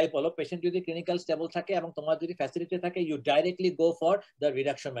বলো আর যাই বলো, পেশেন্ট যদি ক্লিনিক্যাল স্টেবল থাকে এবং তোমার যদি ফ্যাসিলিটি থাকে, you directly go for the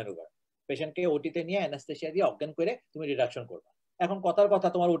reduction manoeuvre. পেশেন্টকে ওটিতে নিয়ে অ্যানাস্থেসিয়া দিয়ে অজ্ঞান করে তুমি রিডাকশন করবে। এখন কথার কথা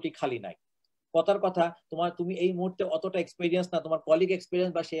তোমার ওটি খালি নাই, কথার কথা তুমি এই মুহূর্তে অতটা এক্সপিরিয়েন্স না, তোমার কলিগ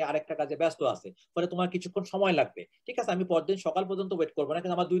এক্সপিরিয়েন্স বা সে আরেকটা কাজে ব্যস্ত আছে, ফলে তোমার কিছুক্ষণ সময় লাগবে। ঠিক আছে, আমি পরদিন সকাল পর্যন্ত ওয়েট করবো না,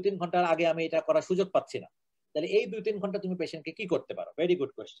 কিন্তু আমার 2-3 ঘন্টার আগে আমি এটা করার সুযোগ পাচ্ছি না। তাহলে এই 2-3 ঘন্টা তুমি পেশেন্টকে কি করতে পারো? Very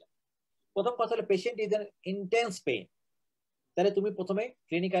good question. প্রথম কথা হলো patient is an intense pain. তাহলে তুমি প্রথমে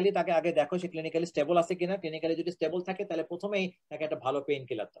ক্লিনিক্যালি তাকে আগে দেখো সে ক্লিনিক্যালি স্টেবল আছে কিনা। ক্লিনিক্যালি যদি স্টেবল থাকে তাহলে প্রথমেই তাকে একটা ভালো পেইন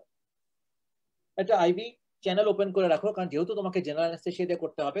কিলার দাও। একটা আইভি চ্যানেল ওপেন করে রাখো, কারণ যেহেতু তোমাকে জেনারেল অ্যানেস্থেসিয়া দিয়ে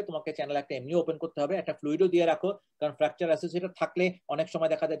করতে হবে, তোমাকে চ্যানেল একটা এমনি ওপেন করতে হবে। একটা ফ্লুইডও দিয়ে রাখো, কারণ ফ্র্যাকচার অ্যাসোসিয়েটেড থাকলে অনেক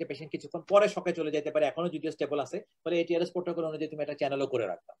সময় দেখা যায় যে পেশেন্ট কিছুক্ষণ পরে শকে চলে যেতে পারে, এখনো যদিও স্টেবল আছে। ফলে এটিআরএস প্রোটোকল অনুযায়ী তুমি একটা চ্যানেলও করে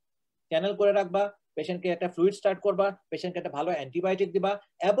রাখবা। চ্যানেল করে রাখবা, পেশেন্টকে একটা ফ্লুইড স্টার্ট করবা, পেশেন্টকে একটা ভালো অ্যান্টিবায়োটিক দিবা,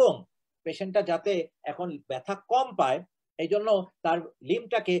 এবং পেশেন্টটা যাতে এখন ব্যথা কম পায় এই জন্য তার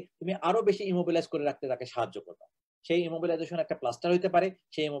লিম্বটাকে তুমি আরো বেশি ইমোবিলাইজ করে রাখতে তাকে সাহায্য করবা। সেই ইমোবিলাইজেশন একটা প্লাস্টার হইতে পারে,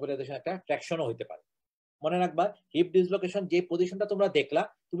 সেই ইমোবিলাইজেশন একটা ট্র্যাকশনও হইতে পারে। মনে রাখবা, হিপ ডিসলোকেশন যে পজিশনটা তোমরা দেখলা,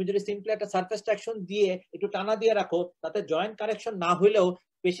 তুমি যদি সিম্পলি একটা সারফেস ট্র্যাকশন দিয়ে একটু টানা দিয়ে রাখো, তাতে জয়েন্ট কারেকশন না হইলেও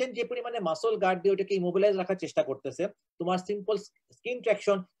পেশেন্ট যে পরিমাণে মাসল গার্ড দিয়ে ওটাকে ইমোবিলাইজ রাখার চেষ্টা করতেছে, তোমার সিম্পল স্কিন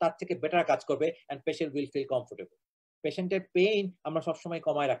ট্র্যাকশন তার থেকে বেটার কাজ করবে and patient will feel comfortable. পেশেন্টের পেইন আমরা সবসময়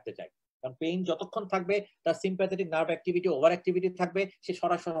কমায় রাখতে চাই, কারণ পেইন যতক্ষণ থাকবে তার sympathetic nerve activity over activity থাকবে, সে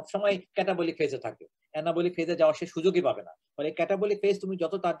সরাসরি সবসময় ক্যাটাবলিক ফেজে থাকবে, অ্যানাবলিক ফেজে যাওয়ার সে সুযোগই পাবে না। ফলে ক্যাটাবলিক ফেজ তুমি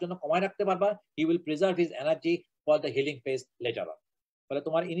যত তার জন্য কমায় রাখতে পারবা, he will preserve his energy for the healing phase letter on. ফলে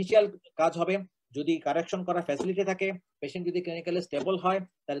তোমার ইনিশিয়াল কাজ হবে, যদি কারেকশন করার ফ্যাসিলিটি থাকে, পেশেন্ট যদি ক্লিনিক্যালি স্টেবল হয়,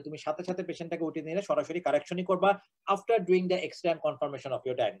 তাহলে তুমি সাথে সাথে পেশেন্টটাকে উঠিয়ে নিলে সরাসরি কারেকশনই করবা after doing the extra confirmation of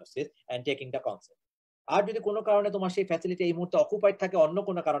your diagnosis and taking the consent. আর যদি কোনো কারণে তোমার সেই ফ্যাসিলিটি এই মুহূর্তে অকুপাইড থাকে অন্য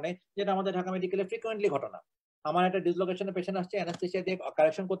কোনো কারণে, যেটা আমাদের ঢাকা মেডিকেলে ফ্রিকোয়েন্টলি ঘটনা, আমার একটা ডিসলোকেশনের পেশেন্ট আসছে, অ্যানাস্থেসিয়া দিয়ে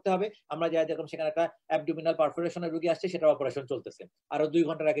কারেকশন করতে হবে, আমরা যাই দেখুন সেখানে একটা অ্যাবডোমিনাল পারফোরেশনের রোগী আসছে, সেটা অপারেশন চলতেছে, আরো 2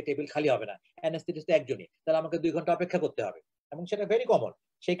 ঘন্টার আগে টেবিল খালি হবে না, অ্যানাস্থেটিস্ট একজনই, তাহলে আমাকে 2 ঘন্টা অপেক্ষা করতে হবে, এবং সেটা ভেরি কমন।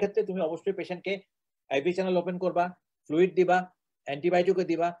 সেই ক্ষেত্রে তুমি অবশ্যই পেশেন্টকে আইভি চ্যানেল ওপেন করবা, ফ্লুইড দিবা, অ্যান্টিবায়োটিক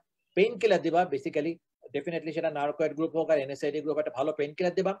দিবা, পেইন কিলার দিবা, বেসিক্যালি ডেফিনেটলি সেটা নার্কোয়েড গ্রুপ হোক আর এনএসআইডি গ্রুপ, একটা ভালো পেইন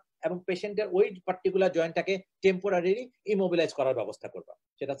কিলার দিবা, এবং পেশেন্টের ওই পার্টিকুলার জয়েন্টটাকে টেম্পোরারিলি ইমোবিলাইজ করার ব্যবস্থা করবা।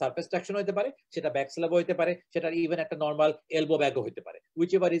 সেটা সারফেস ট্রাকশন হতে পারে, সেটা ব্যাক স্ল্যাব হতে পারে, সেটা ইভেন একটা নরমাল এলবো ব্যাগও হতে পারে,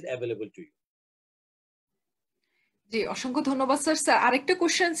 which ever is available to you. জি, অসংখ্য ধন্যবাদ স্যার। স্যার আরেকটা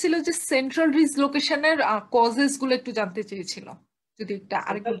কোশ্চেন ছিল যে সেন্ট্রাল ডিসলোকেশনের কজেস গুলো একটু জানতে চেয়েছিলাম, যদি একটা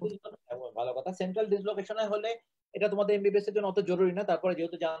আরেকটু। ভালো কথা। সেন্ট্রাল ডিসলোকেশনে হলে এটা তোমাদের এমবিবিএস এর জন্য অত জরুরি না, তারপরে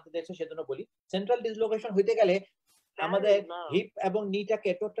যেহেতু জানতে চাইছো সেজন্য বলি। সেন্ট্রাল ডিসলোকেশন হইতে গেলে আমাদের হিপ এবং নিটাকে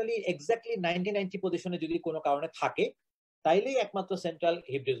টোটালি এক্স্যাক্টলি 90-90 পজিশনে যদি কোনো কারণে থাকে, তাইলেই একমাত্র সেন্ট্রাল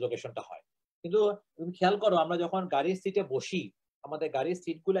হিপ ডিসলোকেশনটা হয়। কিন্তু তুমি খেয়াল করো, আমরা যখন গাড়ির সিটে বসি, আমাদের গাড়ির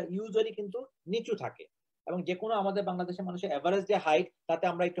সিটগুলো ইউজুয়ালি কিন্তু নিচু থাকে, এবং যে কোনো আমাদের বাংলাদেশের মানুষের এভারেজ যে হাইট, তাতে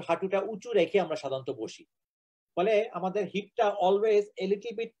আমরা একটু হাঁটুটা উঁচু রেখে আমরা সাধারণত বসি। ফলে আমাদের হিপটা always a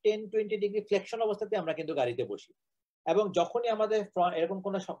little bit 10-20 degree flexion অবস্থাতে আমরা কিন্তু গাড়িতে বসি, এবং যখনই আমাদের এরকম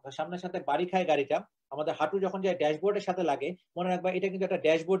কোনো সামনের সাথে বাড়ি খায় গাড়িটা, আমাদের হাঁটু যখন যায় ড্যাশবোর্ডের সাথে লাগে, মনে রাখবা এটা কিন্তু একটা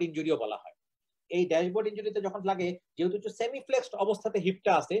ড্যাশবোর্ড ইনজুরিও বলা হয়। এই ড্যাশবোর্ড ইনজুরিতে যখন লাগে, যেহেতু সেমি ফ্লেক্সড অবস্থাতে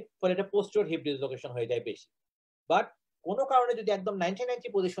হিপটা আছে, ফলে এটা পোস্টিরিয়র হিপ ডিসলোকেশন হয়ে যায় বেশি। বাট কোনো কারণে যদি একদম 90-90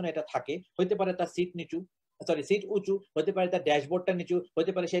 পজিশনে এটা থাকে, হইতে পারে তার সিট নিচু, সরি সিট উঁচু, হতে পারে তার ড্যাশবোর্ডটা নিচু,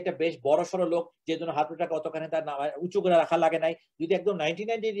 হতে পারে সেটা বেশ বড় সড়ো লোক, যে জন্য হাঁটুটাকে অতখানি তার উঁচু করে রাখা লাগে নাই। যদি একদম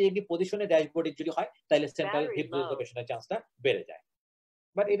 90-90 ডিগ্রি পজিশনে ড্যাশবোর্ড ইনজুরি হয়, তাহলে সেন্ট্রাল হিপ ডিসলোকেশনের চান্সটা বেড়ে যায়।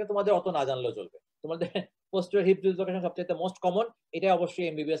 বাট এটা তোমাদের অত না জানলেও চলবে। তোমাদের পোস্টিরিয়র হিপ ডিসলোকেশন সবচেয়ে মোস্ট কমন, এটা অবশ্যই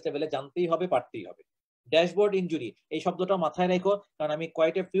এমবিবিএস লেভেলে জানতেই হবে, পারতেই হবে। ড্যাশবোর্ড ইনজুরি এই শব্দটা মাথায় রেখো, কারণ আমি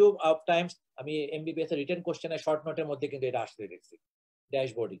quite a few of Times আমি এমবিবিএস এর রিটেন কোশ্চেনের শর্ট নোটের মধ্যে কিন্তু এটা আসতে দেখছি,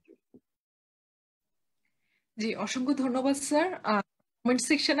 ড্যাশবোর্ড ইনজুরি। জি, অসংখ্য ধন্যবাদ স্যার। কমেন্ট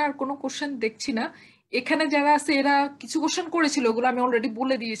সেকশনে আর কোনো কোশ্চেন দেখছি না। এখানে যারা আছে এরা কিছু কোশ্চেন করেছিল, ওগুলো আমি অলরেডি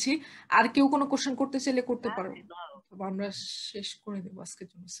বলে দিয়েছি। আর কেউ কোনো কোশ্চেন করতে চাইলে করতে পারো, আমরা শেষ করে দেবো আজকের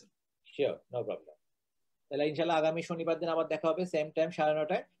জন্য স্যার। Sure, no problem. তাহলে ইনশাআল্লাহ আগামী শনিবার দিন আবার দেখা হবে, সেম টাইম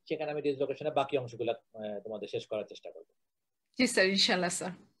 9:30টায়। সেখানে আমি ডিসলোকেশনের বাকি অংশগুলো তোমাদের শেষ করার চেষ্টা করবো। জি স্যার, ইনশাআল্লাহ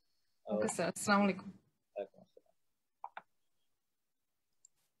স্যার। ওকে স্যার, আসসালামু আলাইকুম।